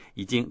与，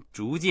已经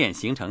逐渐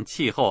形成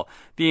气候，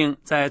并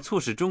在促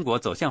使中国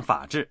走向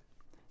法治。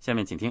下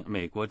面请听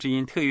美国之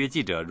音特约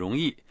记者荣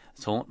毅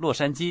从洛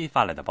杉矶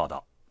发来的报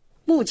道。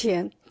目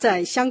前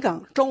在香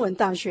港中文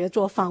大学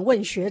做访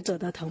问学者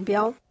的滕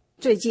彪，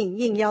最近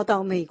应邀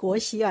到美国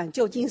西岸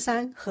旧金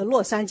山和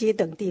洛杉矶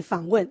等地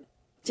访问，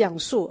讲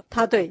述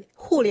他对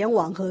互联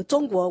网和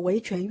中国维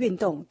权运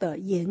动的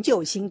研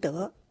究心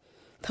得。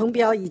滕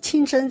彪以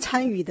亲身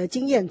参与的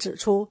经验指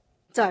出，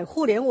在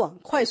互联网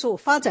快速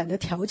发展的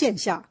条件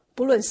下，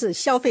不论是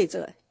消费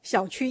者、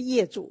小区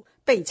业主、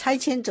被拆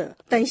迁者、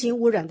担心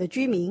污染的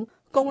居民、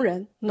工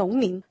人、农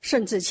民，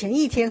甚至前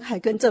一天还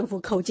跟政府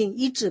口径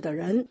一致的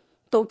人，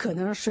都可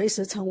能随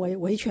时成为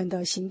维权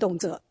的行动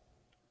者。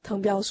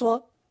滕彪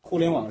说，互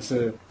联网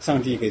是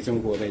上帝给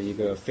中国的一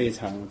个非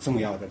常重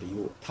要的礼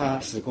物，它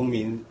使公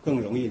民更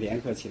容易联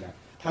合起来，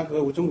它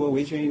和中国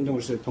维权运动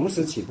是同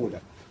时起步的。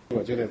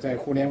我觉得在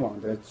互联网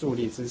的助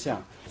力之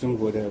下，中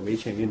国的维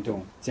权运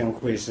动将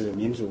会是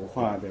民主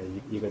化的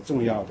一个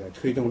重要的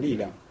推动力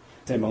量，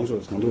在某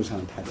种程度上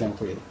它将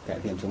会改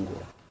变中国。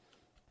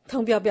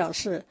滕彪表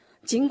示，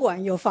尽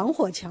管有防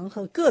火墙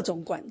和各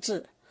种管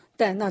制，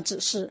但那只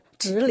是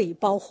纸里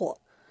包火。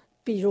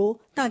比如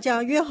大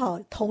家约好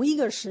同一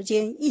个时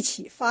间一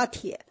起发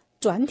帖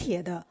转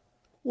帖的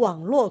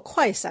网络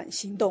快闪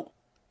行动，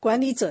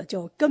管理者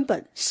就根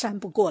本删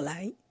不过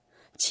来。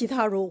其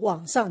他如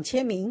网上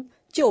签名、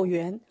救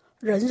援、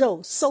人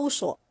肉搜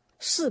索、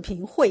视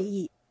频会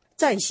议、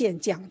在线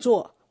讲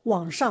座、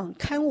网上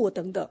刊物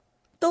等等，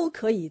都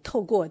可以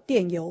透过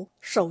电邮、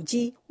手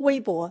机、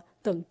微博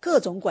等各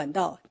种管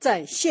道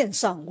在线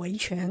上维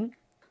权。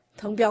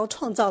滕彪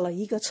创造了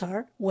一个词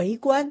儿“围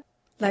观”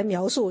来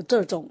描述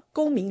这种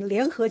公民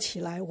联合起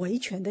来维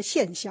权的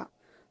现象。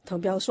滕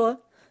彪说，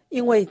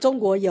因为中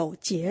国有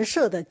结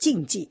社的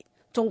禁忌，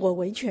中国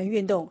维权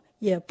运动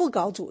也不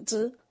搞组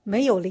织，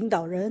没有领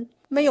导人，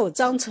没有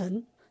章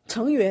程，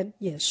成员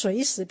也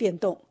随时变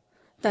动。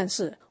但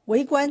是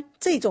围观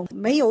这种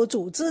没有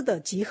组织的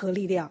集合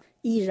力量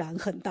依然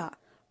很大，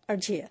而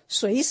且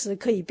随时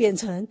可以变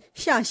成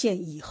下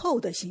线以后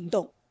的行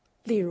动，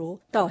例如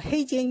到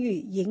黑监狱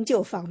营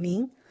救访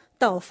民，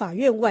到法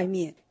院外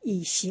面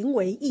以行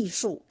为艺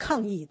术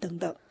抗议等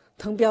等。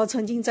滕彪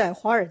曾经在《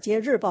华尔街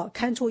日报》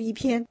刊出一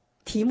篇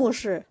题目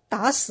是“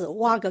打死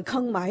挖个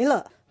坑埋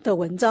了”的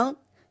文章，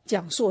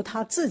讲述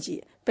他自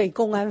己被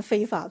公安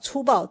非法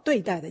粗暴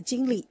对待的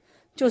经历，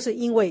就是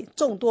因为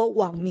众多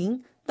网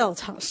民到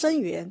场声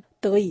援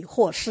得以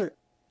获释。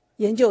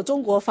研究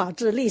中国法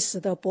治历史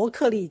的伯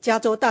克利加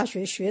州大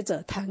学学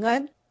者谭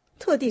安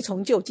特地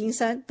从旧金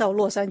山到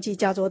洛杉矶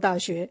加州大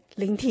学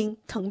聆听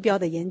滕彪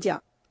的演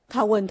讲。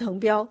他问滕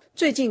彪，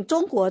最近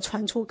中国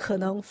传出可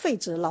能废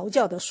止劳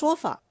教的说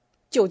法，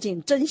究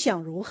竟真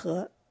相如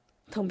何？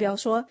滕彪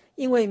说，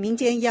因为民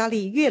间压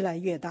力越来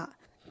越大，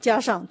加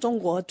上中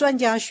国专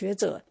家学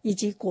者以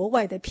及国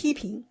外的批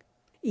评，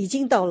已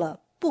经到了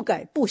不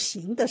改不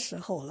行的时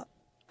候了。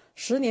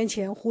10年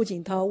前胡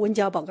锦涛、温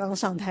家宝刚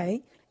上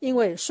台，因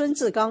为孙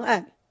志刚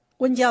案，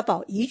温家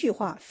宝一句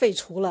话废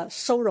除了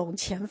收容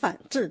遣返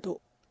制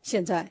度。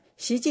现在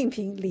习近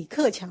平、李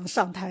克强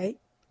上台，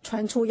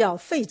传出要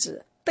废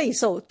止备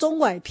受中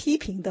外批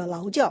评的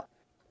劳教。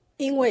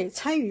因为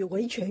参与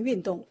维权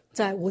运动，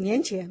在5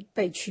年前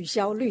被取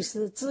消律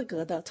师资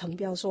格的滕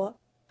彪说，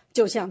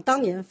就像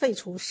当年废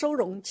除收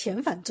容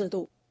遣返制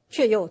度，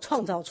却又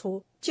创造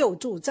出救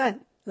助站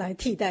来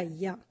替代一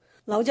样，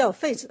劳教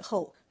废止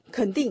后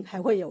肯定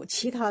还会有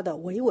其他的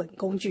维稳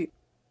工具。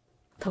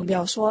滕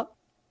彪说，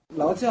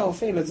劳教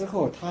废了之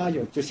后，它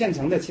有就现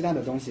成的其他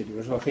的东西，比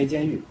如说黑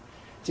监狱、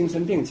精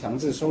神病强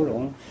制收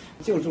容、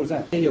救助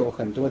站，也有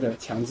很多的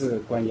强制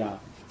关押。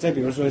再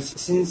比如说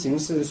新刑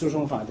事诉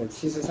讼法的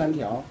73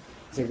条，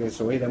这个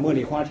所谓的茉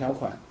莉花条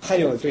款，还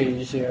有对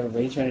一些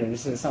维权人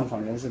士、上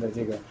访人士的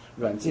这个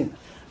软禁、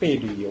被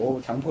旅游、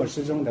强迫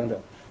失踪等等，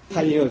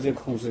它也有这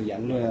控制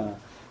言论啊，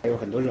还有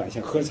很多软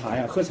性喝茶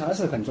呀，喝茶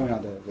是很重要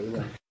的维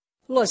稳。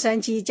洛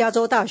杉矶加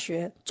州大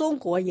学中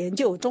国研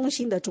究中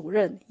心的主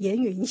任严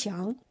云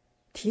祥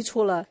提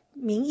出了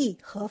民意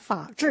和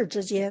法治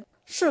之间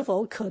是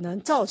否可能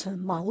造成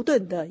矛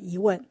盾的疑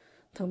问。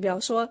滕彪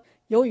说，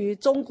由于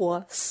中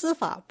国司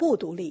法不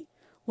独立，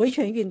维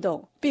权运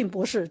动并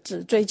不是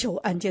只追求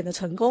案件的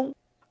成功，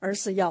而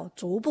是要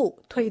逐步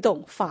推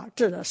动法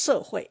治的社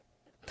会。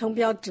滕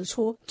彪指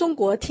出，中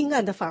国听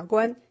案的法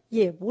官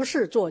也不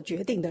是做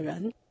决定的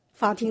人，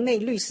法庭内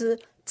律师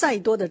再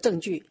多的证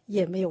据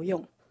也没有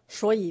用，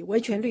所以维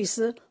权律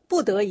师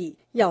不得已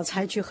要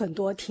采取很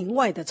多庭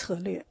外的策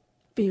略，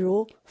比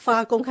如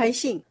发公开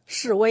信、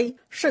示威，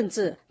甚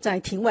至在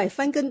庭外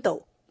翻跟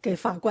斗，给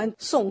法官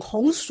送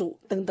红薯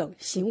等等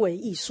行为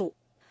艺术，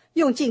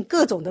用尽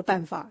各种的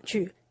办法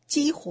去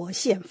激活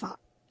宪法。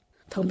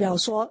滕彪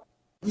说，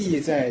意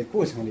义在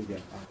过程里边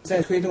在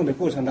推动的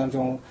过程当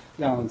中，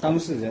让当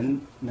事人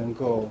能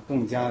够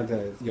更加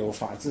的有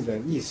法治的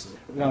意识，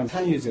让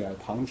参与者、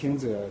旁听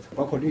者，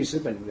包括律师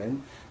本人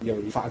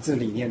有法治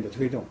理念的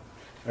推动。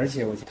而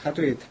且我觉得他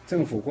对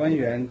政府官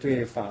员、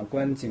对法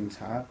官、警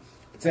察，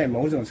在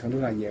某种程度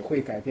上也会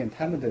改变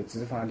他们的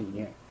执法理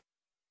念。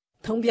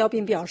滕彪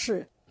并表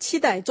示，期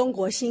待中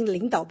国新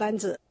领导班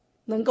子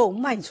能够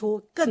迈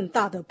出更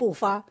大的步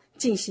伐，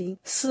进行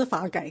司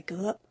法改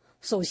革。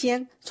首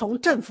先从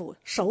政府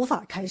守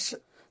法开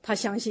始，他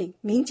相信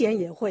民间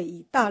也会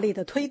以大力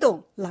的推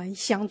动来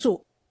相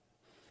助。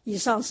以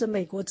上是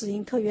美国之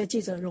音特约记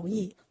者荣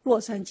毅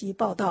洛杉矶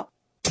报道。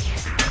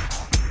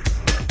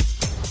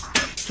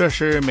这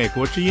是美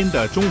国之音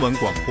的中文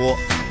广播。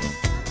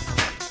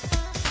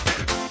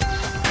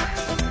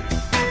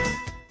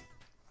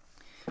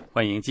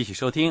欢迎继续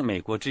收听美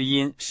国之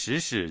音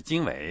时事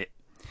经纬。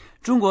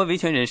中国维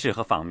权人士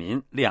和访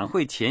民两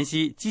会前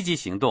夕积极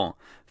行动，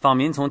访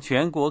民从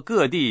全国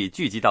各地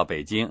聚集到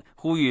北京，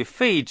呼吁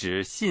废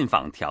止信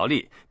访条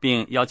例，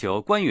并要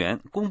求官员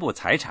公布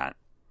财产。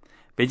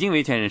北京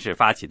维权人士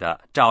发起的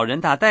找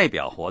人大代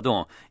表活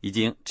动已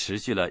经持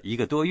续了1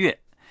个多月。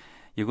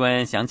有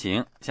关详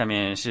情，下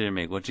面是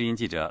美国之音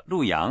记者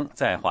陆洋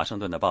在华盛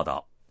顿的报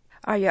道。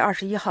2月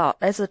21号，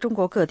来自中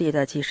国各地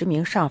的几十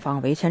名上访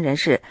维权人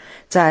士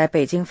在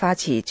北京发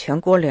起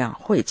全国两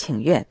会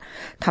请愿，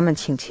他们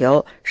请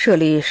求设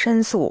立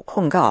申诉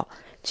控告、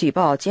举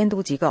报监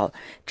督机构，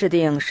制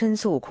定申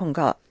诉控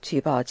告、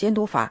举报监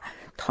督法，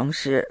同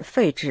时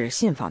废止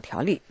信访条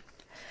例。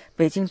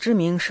北京知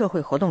名社会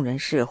活动人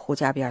士胡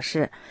佳表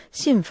示，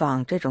信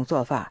访这种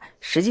做法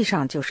实际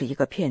上就是一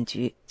个骗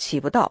局，起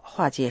不到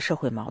化解社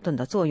会矛盾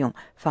的作用，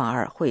反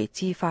而会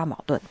激发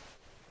矛盾。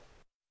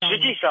实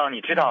际上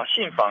你知道，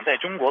信访在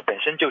中国本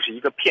身就是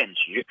一个骗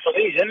局。所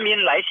谓人民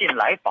来信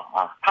来访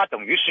啊，它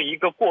等于是一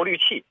个过滤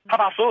器，它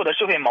把所有的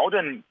社会矛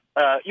盾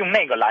用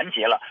那个拦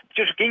截了，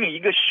就是给你一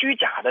个虚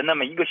假的那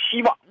么一个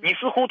希望，你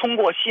似乎通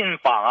过信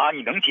访啊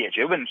你能解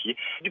决问题。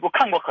我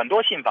看过很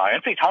多信访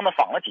人，最长的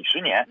访了几十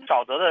年，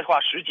少则的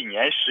话10几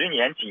年、10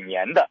年、几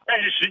年的，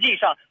但是实际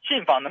上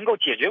信访能够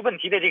解决问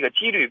题的这个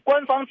几率，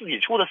官方自己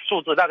出的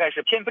数字大概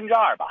是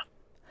2%吧。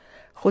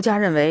胡佳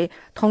认为，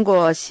通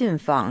过信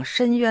访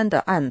申冤的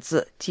案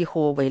子几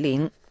乎为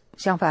零。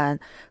相反，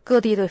各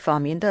地对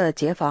访民的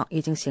解访已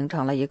经形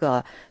成了一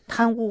个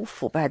贪污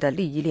腐败的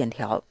利益链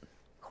条。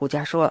胡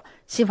佳说，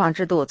信访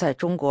制度在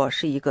中国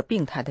是一个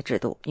病态的制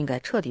度，应该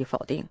彻底否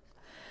定。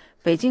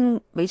北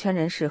京维权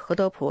人士何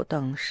德普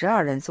等12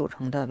人组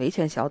成的维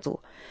权小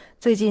组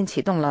最近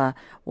启动了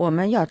我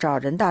们要找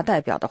人大代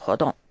表的活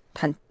动，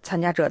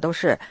参加者都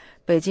是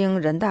北京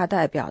人大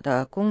代表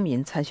的公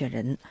民参选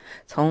人。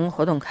从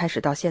活动开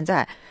始到现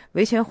在，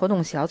维权活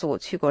动小组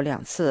去过2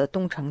次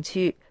东城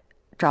区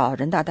找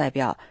人大代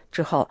表，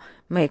之后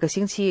每个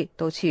星期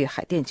都去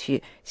海淀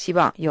区，希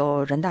望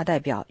有人大代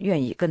表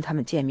愿意跟他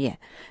们见面。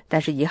但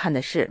是遗憾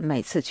的是，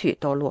每次去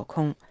都落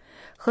空。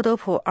何德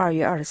普2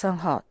月23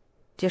号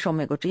接受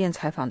美国之音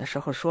采访的时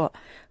候说，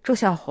这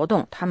项活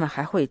动他们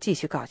还会继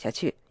续搞下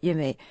去，因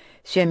为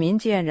选民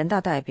见人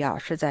大代表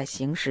是在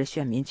行使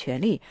选民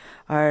权利，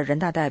而人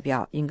大代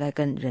表应该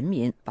跟人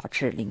民保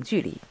持零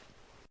距离。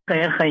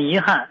很遗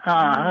憾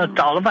啊，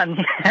找了半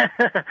天，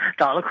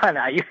找了快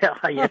2月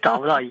了，也找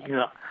不到一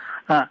个。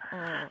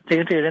这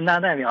个人大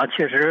代表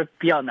确实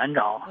比较难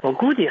找，我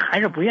估计还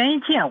是不愿意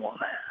见我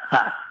们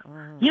啊，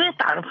因为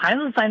打着牌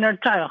子在那儿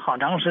站好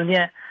长时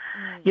间，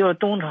又是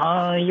东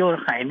城又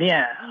是海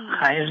淀，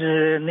还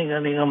是那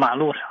个马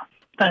路上，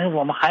但是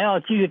我们还要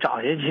继续找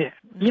下去，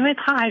因为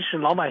他还是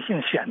老百姓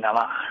选的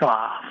了，是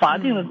吧？法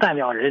定的代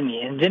表人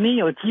民，人民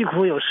有疾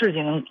苦有事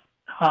情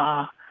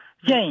啊，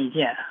见一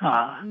见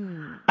啊，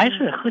还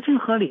是合情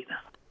合理的。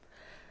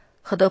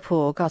何德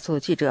普告诉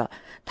记者，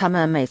他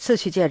们每次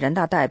去见人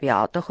大代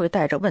表都会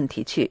带着问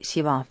题去，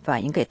希望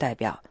反映给代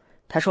表。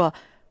他说，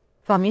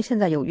访民现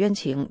在有冤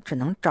情只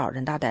能找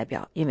人大代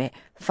表，因为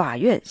法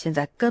院现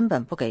在根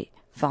本不给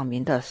访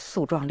民的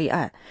诉状立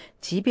案，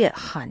即便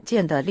罕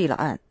见的立了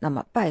案，那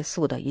么败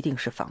诉的一定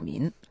是访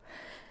民。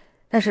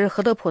但是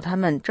何德普他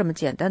们这么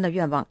简单的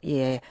愿望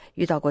也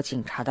遇到过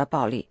警察的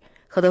暴力。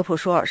何德普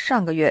说，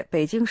上个月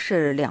北京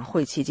市两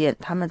会期间，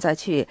他们在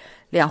去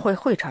两会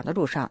会场的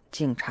路上，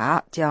警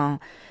察将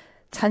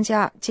参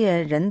加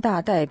见人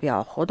大代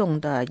表活动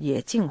的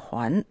野径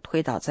环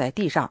推倒在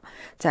地上，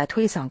在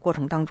推搡过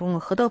程当中，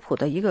何德普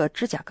的一个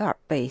指甲盖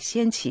被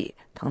掀起，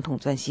疼痛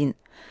钻心。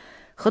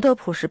何德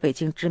普是北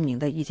京知名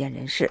的意见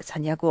人士，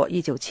参加过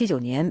1979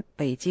年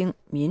北京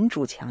民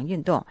主墙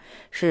运动，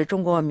是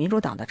中国民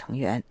主党的成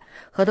员。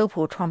何德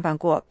普创办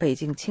过北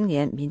京青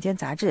年民间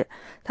杂志，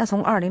他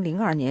从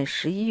2002年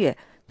11月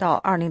到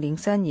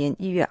2003年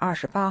1月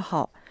28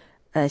号，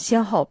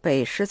先后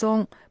被失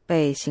踪、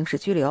被刑事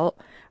拘留。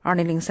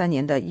2003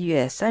年的1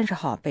月30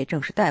号被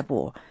正式逮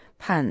捕，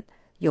判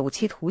有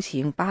期徒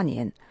刑8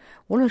年。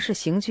无论是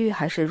刑拘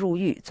还是入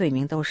狱，罪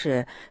名都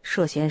是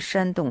涉嫌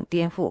煽动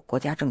颠覆国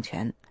家政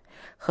权。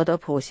何德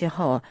普先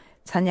后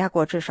参加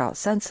过至少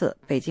3次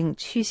北京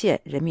区县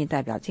人民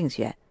代表竞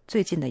选，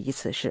最近的一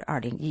次是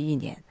2011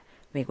年。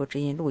美国之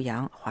音陆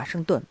洋华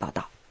盛顿报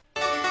道。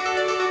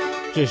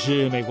这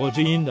是美国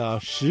之音的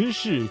时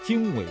事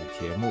经纬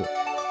节目。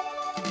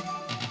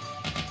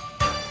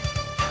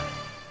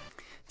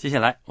接下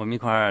来我们一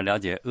块儿了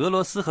解俄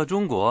罗斯和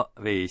中国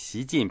为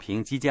习近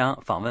平即将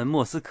访问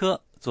莫斯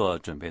科做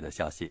准备的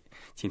消息，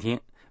请听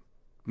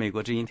美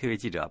国之音特约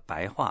记者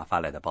白桦发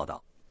来的报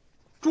道。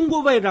中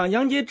国外长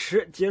杨洁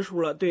篪结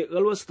束了对俄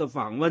罗斯的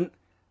访问，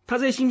他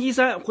在星期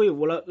三会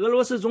晤了俄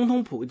罗斯总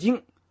统普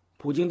京。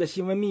普京的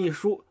新闻秘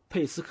书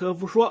佩斯科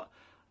夫说，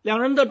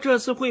两人的这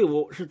次会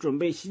晤是准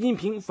备习近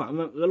平访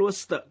问俄罗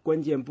斯的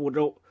关键步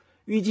骤，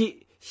预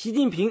计习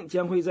近平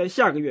将会在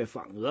下个月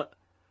访俄。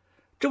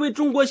这位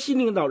中国新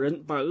领导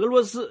人把俄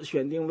罗斯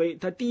选定为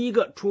他第一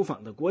个出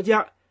访的国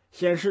家，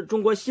显示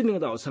中国新领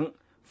导层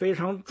非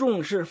常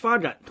重视发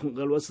展同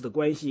俄罗斯的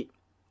关系。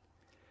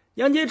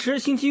杨洁篪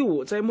星期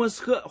五在莫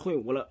斯科会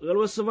晤了俄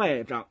罗斯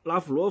外长拉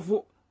夫罗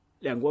夫，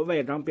两国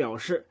外长表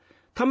示，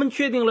他们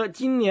确定了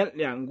今年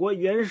两国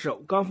元首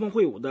刚峰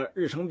会晤的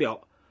日程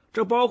表，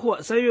这包括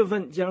3月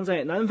份将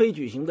在南非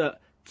举行的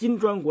金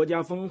砖国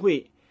家峰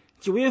会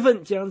，9月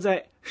份将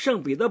在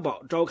圣彼得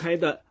堡召开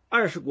的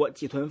20国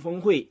集团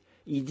峰会，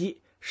以及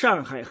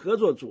上海合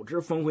作组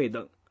织峰会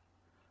等。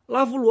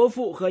拉夫罗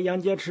夫和杨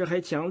洁篪还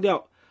强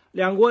调，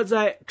两国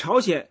在朝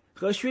鲜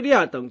和叙利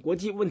亚等国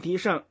际问题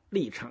上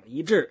立场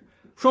一致，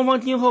双方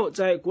今后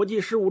在国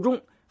际事务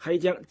中还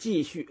将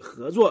继续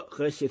合作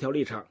和协调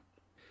立场。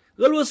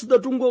俄罗斯的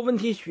中国问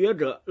题学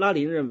者拉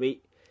林认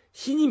为，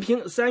习近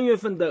平3月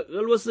份的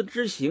俄罗斯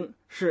之行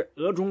是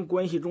俄中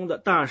关系中的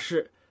大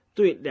事，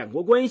对两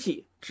国关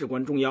系至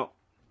关重要。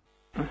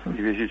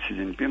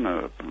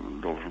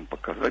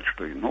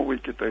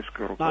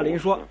拉林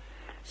说，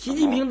习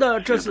近平的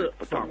这次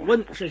访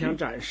问是想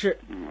展示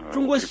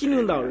中国新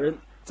领导人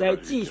在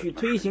继续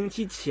推行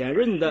其前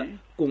任的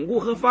巩固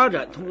和发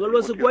展同俄罗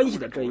斯关系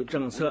的这一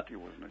政策，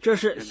这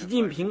是习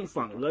近平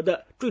访俄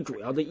的最主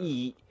要的意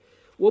义。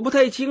我不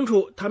太清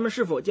楚他们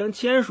是否将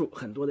签署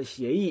很多的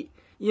协议，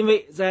因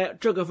为在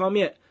这个方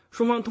面，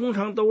双方通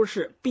常都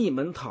是闭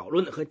门讨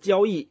论和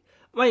交易，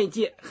外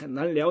界很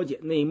难了解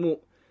内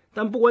幕。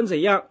但不管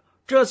怎样，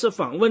这次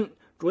访问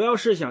主要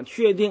是想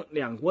确定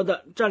两国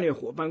的战略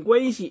伙伴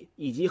关系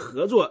以及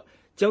合作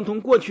将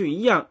同过去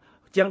一样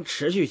将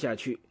持续下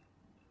去。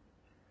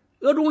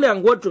俄中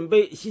两国准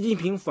备习近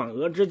平访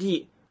俄之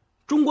际，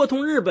中国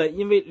同日本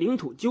因为领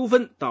土纠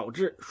纷导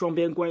致双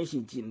边关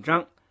系紧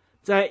张。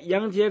在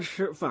杨洁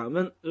篪访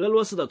问俄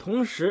罗斯的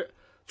同时，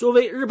作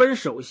为日本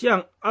首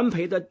相安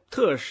倍的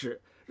特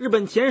使，日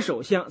本前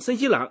首相森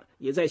喜朗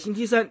也在星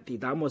期三抵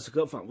达莫斯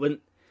科访问。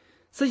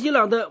森喜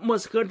朗的莫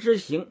斯科之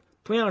行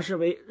同样是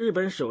为日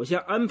本首相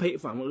安倍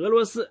访问俄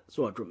罗斯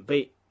做准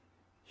备。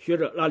学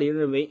者拉林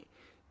认为，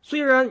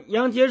虽然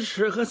杨洁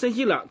篪和森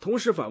喜朗同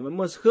时访问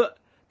莫斯科，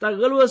但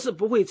俄罗斯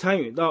不会参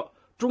与到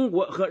中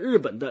国和日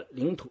本的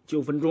领土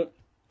纠纷中。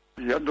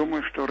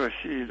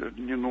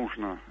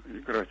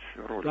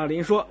拉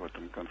林说，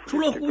除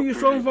了呼吁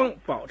双方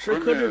保持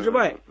克制之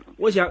外，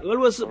我想俄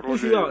罗斯不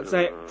需要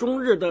在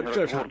中日的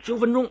这场纠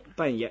纷中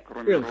扮演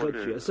任何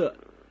角色。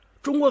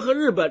中国和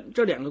日本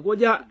这两个国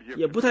家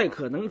也不太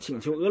可能请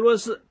求俄罗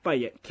斯扮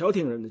演调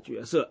停人的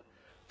角色，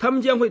他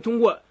们将会通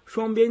过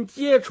双边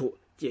接触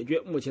解决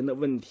目前的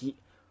问题。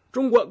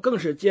中国更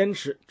是坚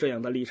持这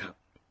样的立场。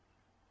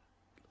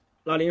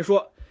拉林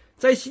说，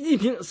在习近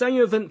平3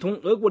月份同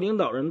俄国领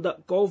导人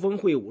的高峰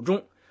会晤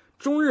中，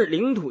中日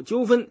领土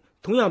纠纷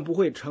同样不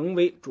会成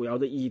为主要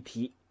的议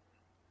题。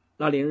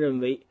拉林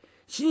认为，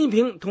习近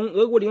平同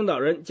俄国领导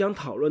人将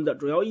讨论的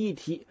主要议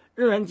题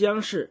仍然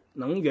将是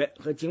能源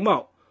和经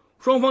贸，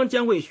双方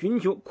将会寻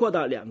求扩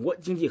大两国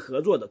经济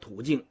合作的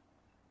途径。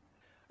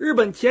日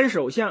本前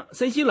首相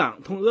森西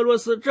朗同俄罗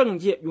斯政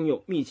界拥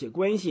有密切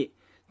关系，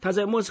他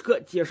在莫斯科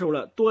接受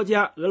了多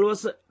家俄罗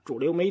斯主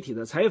流媒体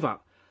的采访，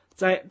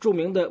在著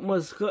名的莫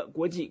斯科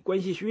国际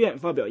关系学院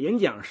发表演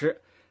讲时，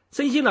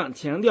森西朗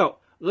强调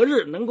俄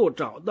日能够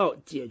找到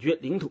解决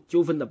领土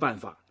纠纷的办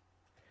法。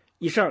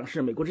以上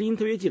是美国之音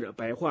特约记者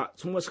白桦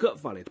从莫斯科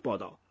发来的报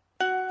道。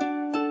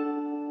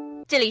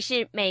这里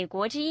是美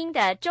国之音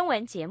的中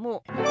文节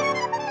目。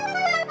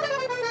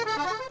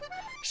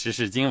时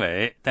事经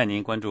纬带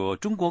您关注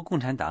中国共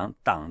产党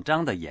党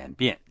章的演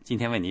变。今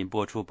天为您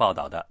播出报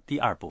道的第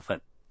二部分。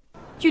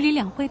距离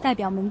两会代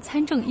表们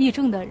参政议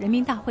政的人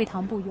民大会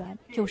堂不远，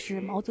就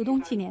是毛泽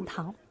东纪念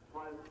堂。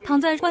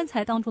躺在棺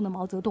材当中的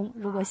毛泽东，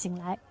如果醒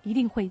来，一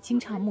定会惊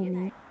诧慕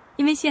名，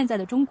因为现在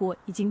的中国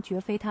已经绝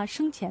非他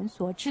生前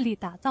所致力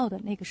打造的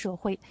那个社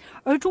会，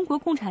而中国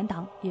共产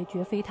党也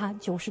绝非他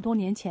90多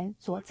年前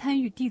所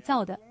参与缔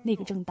造的那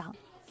个政党。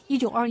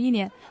1921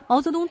年，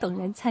毛泽东等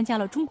人参加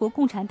了中国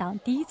共产党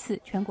第一次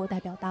全国代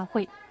表大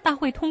会，大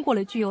会通过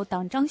了具有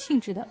党章性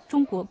质的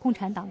中国共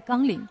产党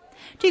纲领。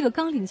这个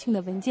纲领性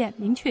的文件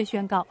明确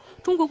宣告，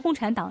中国共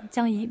产党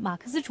将以马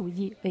克思主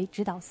义为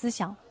指导思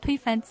想，推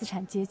翻资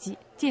产阶级，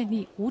建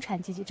立无产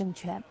阶级政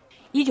权。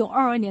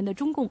1922年的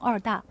中共2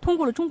大通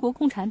过了中国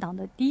共产党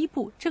的第一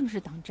部正式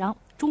党章《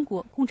中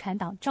国共产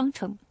党章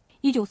程》。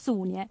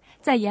1945年，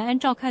在延安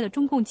召开的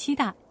中共7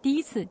大第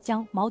一次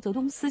将毛泽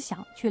东思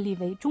想确立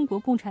为中国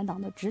共产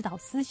党的指导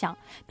思想，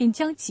并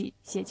将其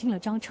写进了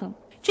章程。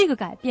这个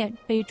改变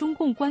被中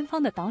共官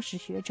方的党史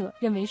学者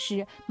认为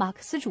是马克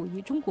思主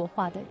义中国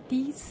化的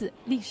第一次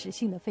历史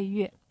性的飞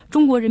跃。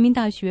中国人民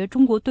大学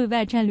中国对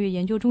外战略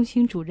研究中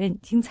心主任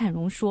金灿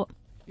荣说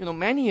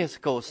many years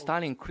ago,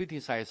 Stalin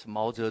criticized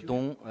毛泽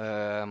东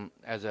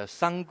as a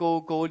三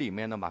沟沟里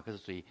面的马克思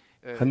主义。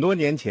很多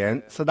年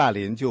前，斯大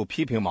林就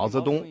批评毛泽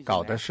东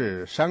搞的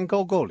是山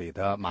沟沟里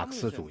的马克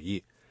思主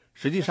义。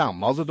实际上，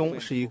毛泽东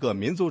是一个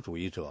民族主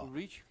义者，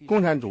共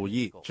产主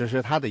义只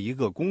是他的一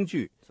个工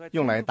具，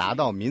用来达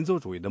到民族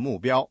主义的目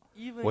标。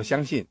我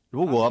相信，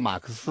如果马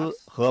克思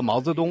和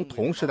毛泽东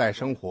同时代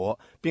生活，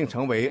并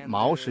成为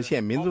毛实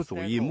现民族主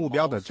义目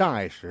标的障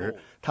碍时，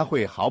他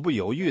会毫不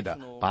犹豫地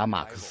把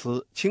马克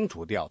思清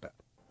除掉的。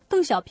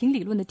邓小平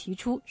理论的提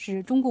出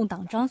是中共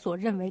党章所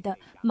认为的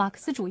马克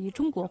思主义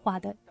中国化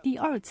的第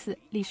二次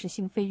历史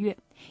性飞跃。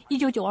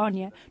1992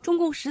年，中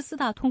共14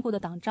大通过的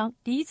党章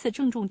第一次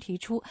郑重提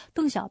出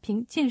邓小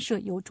平建设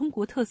有中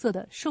国特色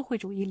的社会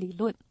主义理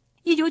论。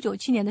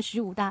1997年的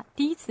15大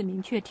第一次明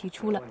确提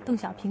出了邓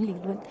小平理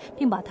论，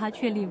并把它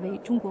确立为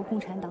中国共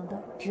产党的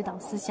指导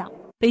思想。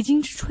北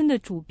京之春的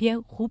主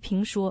编胡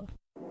平说：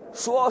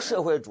说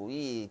社会主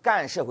义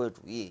干社会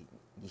主义，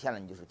你现在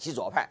你就是极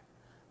左派；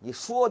你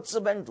说资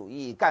本主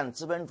义干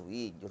资本主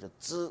义，你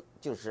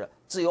就是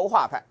自由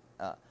化派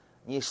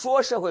你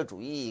说社会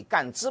主义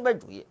干资本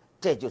主义，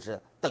这就是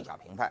邓小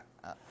平派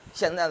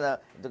现在呢，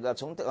这个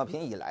从邓小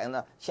平以来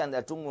呢，现在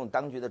中共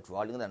当局的主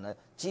要领导人呢，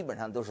基本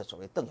上都是所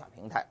谓邓小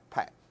平派，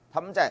他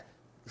们在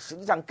实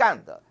际上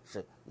干的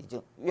是已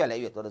经越来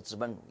越多的资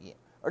本主义，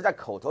而在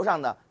口头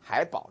上呢，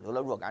还保留了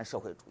若干社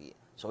会主义。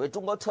所谓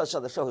中国特色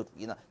的社会主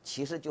义呢，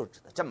其实就是指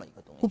的这么一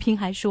个东西。胡平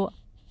还说，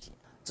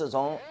自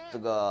从这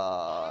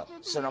个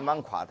四人帮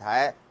垮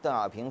台，邓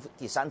小平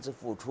第3次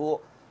复出，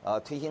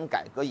推行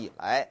改革以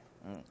来，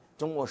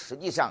中国实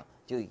际上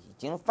就已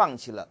经放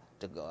弃了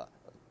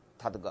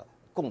他这个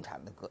共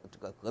产的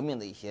革命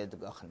的一些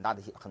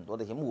很多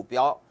的一些目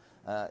标。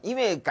因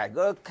为改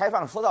革开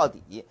放说到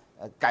底，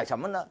改什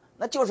么呢？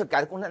那就是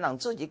改共产党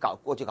自己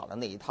过去搞的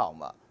那一套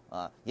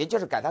嘛，也就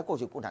是改他过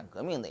去共产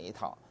革命那一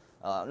套。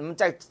那么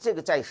在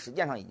实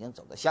践上已经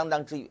走得相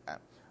当之远。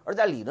而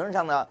在理论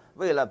上呢，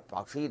为了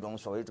保持一种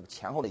所谓这个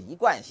前后的一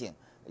贯性，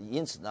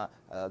因此呢，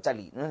在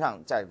理论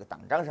上，在这个党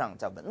章上，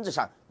在文字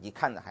上，你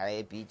看的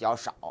还比较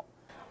少。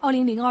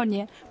2002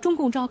年，中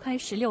共召开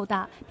16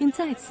大，并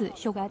再次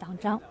修改党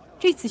章。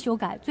这次修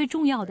改最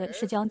重要的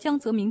是将江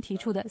泽民提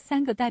出的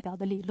3个代表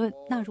的理论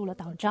纳入了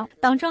党章。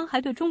党章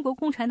还对中国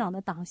共产党的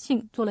党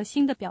性做了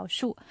新的表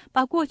述，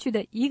把过去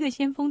的一个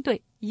先锋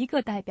队、一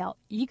个代表、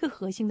一个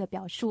核心的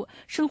表述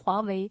升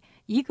华为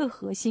一个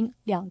核心、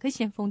2个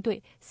先锋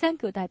队、3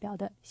个代表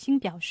的新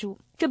表述。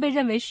这被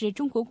认为是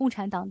中国共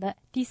产党的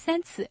第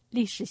3次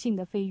历史性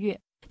的飞跃。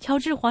乔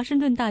治华盛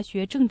顿大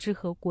学政治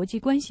和国际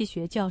关系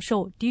学教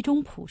授狄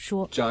中普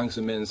说：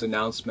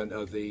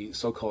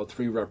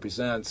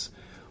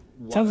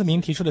江泽民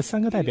提出的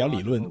3个代表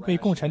理论为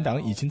共产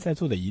党已经在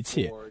做的一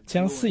切，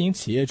将私营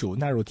企业主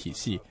纳入体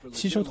系，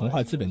吸收同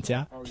化资本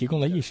家，提供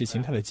了意识形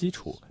态的基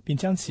础，并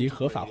将其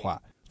合法化。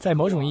在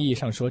某种意义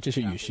上说，这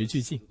是与时俱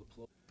进。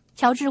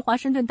乔治华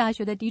盛顿大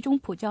学的狄中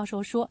普教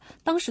授说，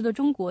当时的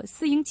中国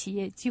私营企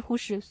业几乎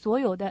是所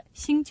有的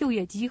新就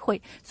业机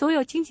会、所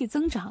有经济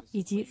增长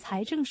以及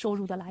财政收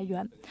入的来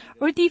源，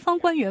而地方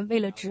官员为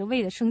了职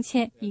位的升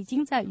迁，已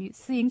经在与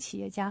私营企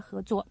业家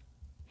合作。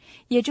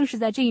也正是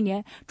在这一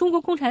年，中国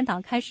共产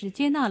党开始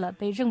接纳了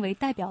被认为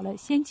代表了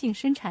先进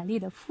生产力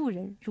的富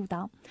人入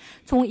党。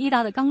从1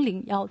大的纲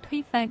领要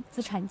推翻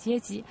资产阶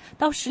级，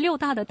到16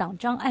大的党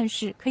章暗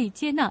示可以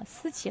接纳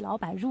私企老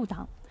板入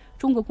党，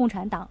中国共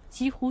产党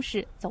几乎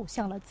是走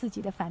向了自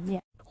己的反面。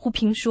胡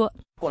平说：“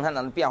共产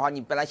党的变化，你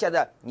本来现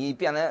在你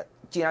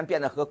既然变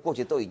得和过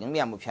去都已经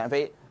面目全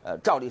非，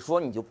照理说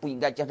你就不应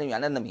该坚持原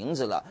来的名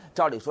字了，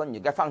照理说你就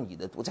该放你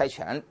的独裁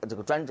权这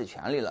个专制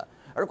权利了。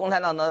而共产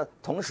党呢，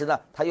同时呢，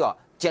他又要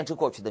坚持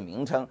过去的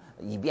名称，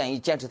以便于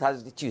坚持他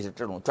继续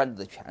这种专制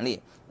的权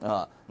利。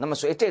那么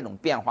所以这种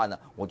变化呢，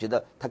我觉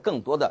得它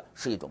更多的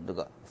是一种这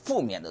个负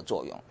面的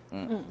作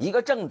用。一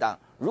个政党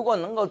如果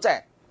能够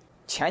在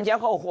前前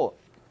后后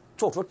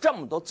做出这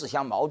么多自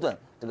相矛盾、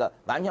这个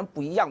完全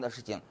不一样的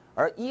事情，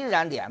而依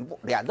然脸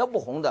都不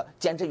红的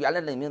坚持原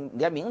来的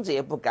连名字也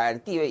不改，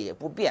地位也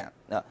不变，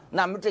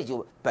那么这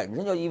就本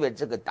身就意味着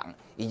这个党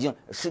已经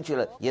失去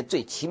了也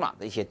最起码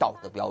的一些道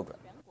德标准。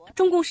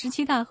中共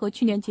17大和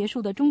去年结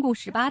束的中共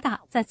18大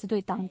再次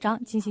对党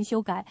章进行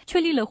修改，确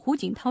立了胡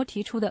锦涛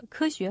提出的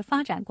科学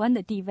发展观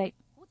的地位。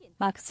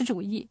马克思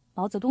主义、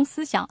毛泽东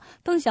思想、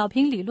邓小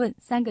平理论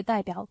三个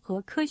代表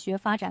和科学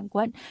发展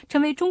观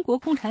成为中国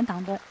共产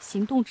党的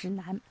行动指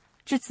南。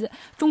至此，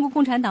中国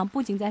共产党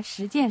不仅在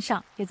实践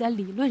上，也在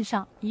理论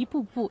上一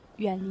步步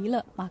远离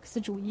了马克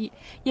思主义，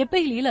也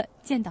背离了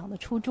建党的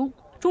初衷。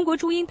中国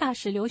驻英大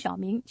使刘晓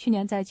明去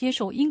年在接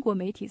受英国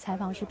媒体采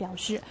访时表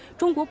示，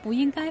中国不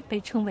应该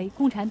被称为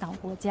共产党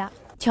国家。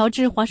乔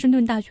治华盛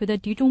顿大学的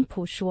狄中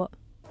普说，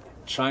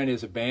 China has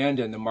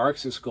abandoned the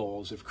Marxist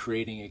goals of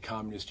creating a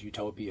communist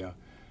utopia.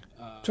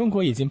 中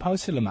国已经抛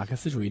弃了马克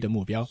思主义的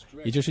目标，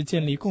也就是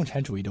建立共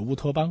产主义的乌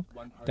托邦，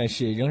但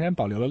是仍然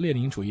保留了列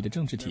宁主义的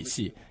政治体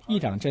系，一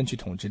党占据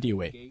统治地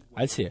位，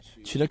而且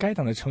取得该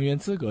党的成员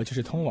资格就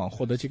是通往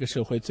获得这个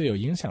社会最有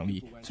影响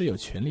力、最有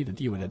权力的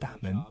地位的大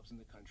门。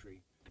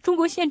中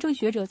国宪政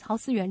学者曹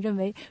思远认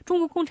为，中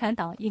国共产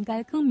党应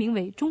该更名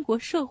为中国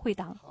社会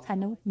党，才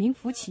能名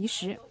副其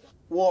实。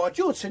我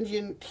就曾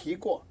经提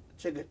过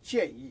这个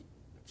建议，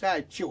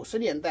在90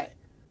年代，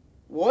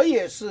我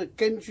也是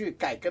根据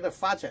改革的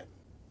发展，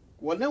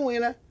我认为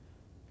呢，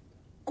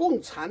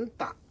共产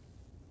党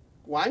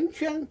完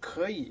全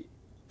可以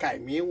改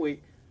名为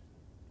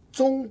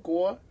中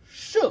国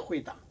社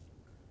会党。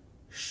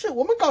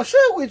我们搞社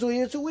会主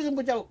义，这为什么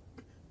不叫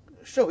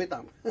社会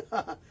党？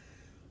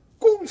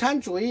共产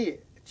主义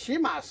起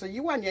码是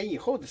10000年以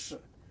后的事，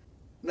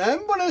能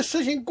不能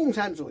实行共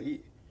产主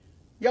义，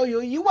要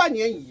有10000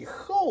年以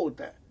后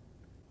的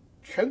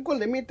全国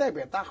人民代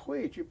表大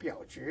会去表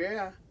决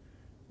啊，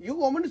由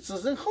我们的子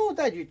孙后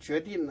代去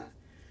决定呢。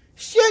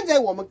现在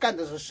我们干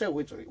的是社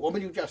会主义，我们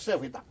就叫社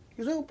会党，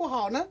有什么不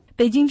好呢？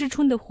北京之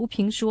春的胡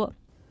平说，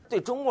对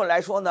中国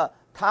来说呢，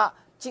他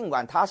尽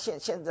管他现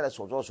在的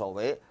所作所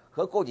为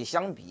和过去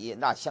相比，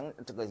那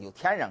这个有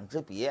天壤之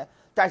别，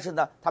但是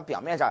呢，他表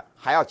面上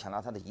还要强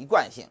调他的一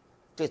贯性。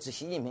这次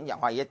习近平讲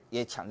话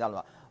也强调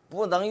了，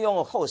不能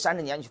用后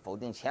30年去否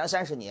定前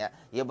30年，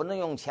也不能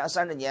用前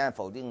30年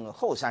否定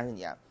后30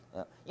年。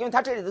因为他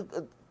这里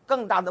的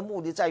更大的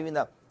目的在于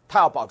呢，他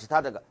要保持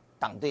他这个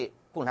党对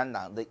共产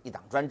党的一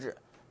党专制，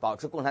保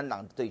持共产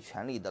党对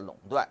权力的垄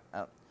断。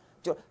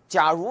就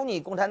假如你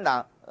共产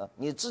党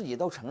你自己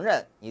都承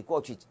认你过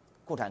去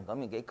共产革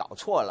命给搞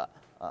错了，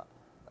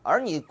而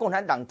你共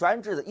产党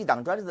专制的一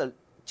党专制的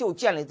就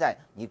建立在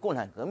你共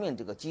产革命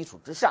这个基础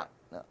之上，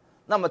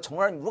那么从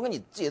而如果你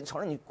自己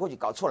承认你过去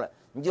搞错了，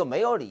你就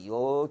没有理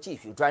由继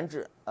续专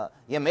制，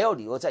也没有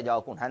理由再叫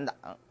共产党。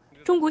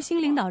中国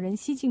新领导人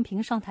习近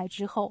平上台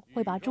之后，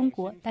会把中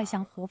国带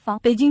向何方？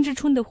北京之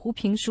春的胡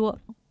平说，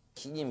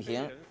习近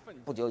平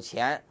不久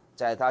前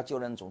在他就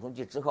任总书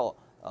记之后，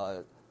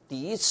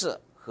第一次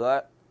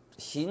和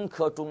新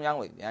科中央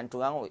委员、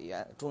中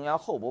央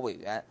候补委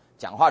员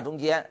讲话中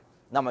间，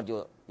那么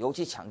就尤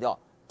其强调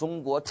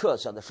中国特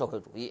色的社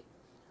会主义，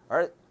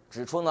而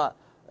指出呢，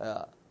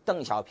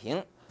邓小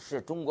平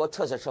是中国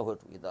特色社会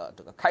主义的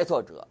这个开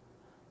拓者，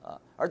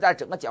而在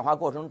整个讲话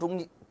过程中，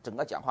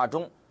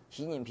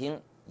习近平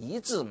一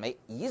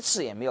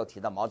次也没有提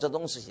到毛泽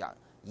东思想，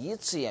一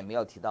次也没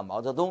有提到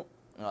毛泽东，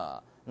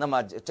那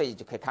么这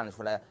就可以看得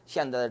出来，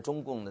现在的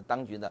中共的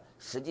当局呢，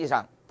实际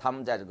上他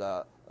们在这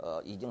个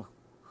已经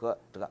和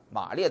这个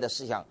马列的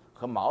思想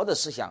和毛的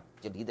思想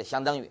就离得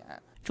相当远。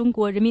中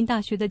国人民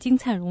大学的金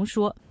灿荣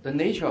说 The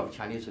nature of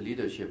Chinese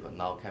leadership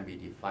now can be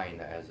defined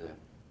as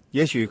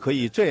也许可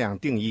以这样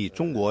定义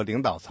中国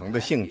领导层的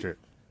性质：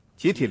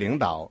集体领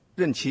导，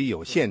任期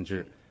有限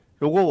制。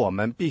如果我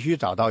们必须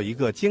找到一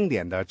个经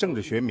典的政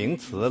治学名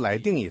词来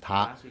定义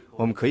它，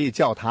我们可以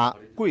叫它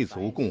贵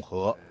族共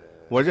和。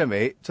我认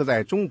为这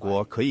在中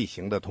国可以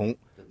行得通。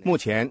目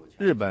前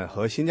日本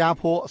和新加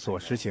坡所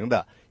实行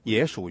的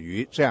也属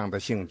于这样的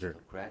性质。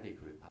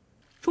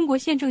中国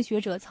宪政学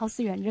者曹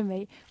思远认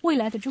为，未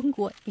来的中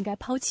国应该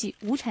抛弃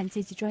无产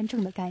阶级专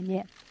政的概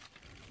念。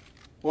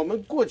我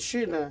们过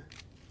去呢，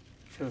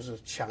就是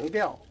强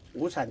调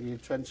无产阶级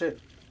专政，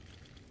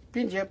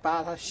并且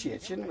把它写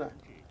进了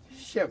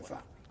宪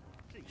法。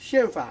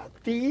宪法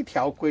第1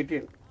条规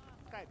定，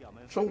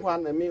中华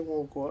人民共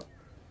和国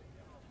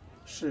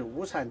是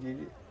无产阶级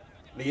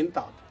领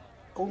导的、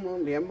工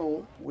农联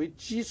盟为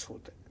基础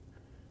的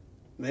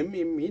人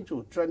民民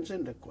主专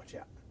政的国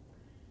家。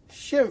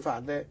宪法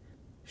的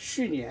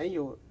序言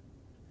有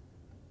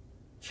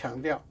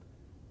强调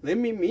人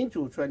民民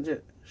主专政，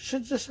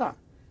实质上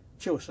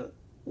就是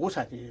无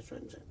产阶级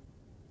专政。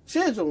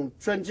这种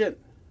专政，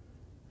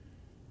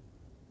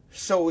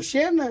首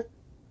先呢，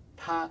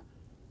它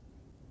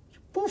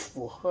不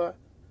符合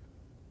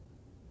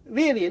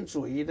列宁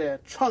主义的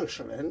创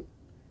始人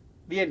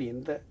列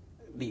宁的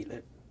理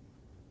论。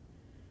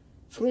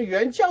从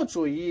原教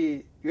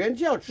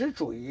旨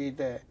主义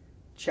的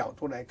角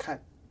度来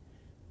看，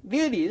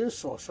列宁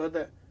所说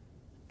的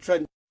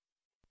专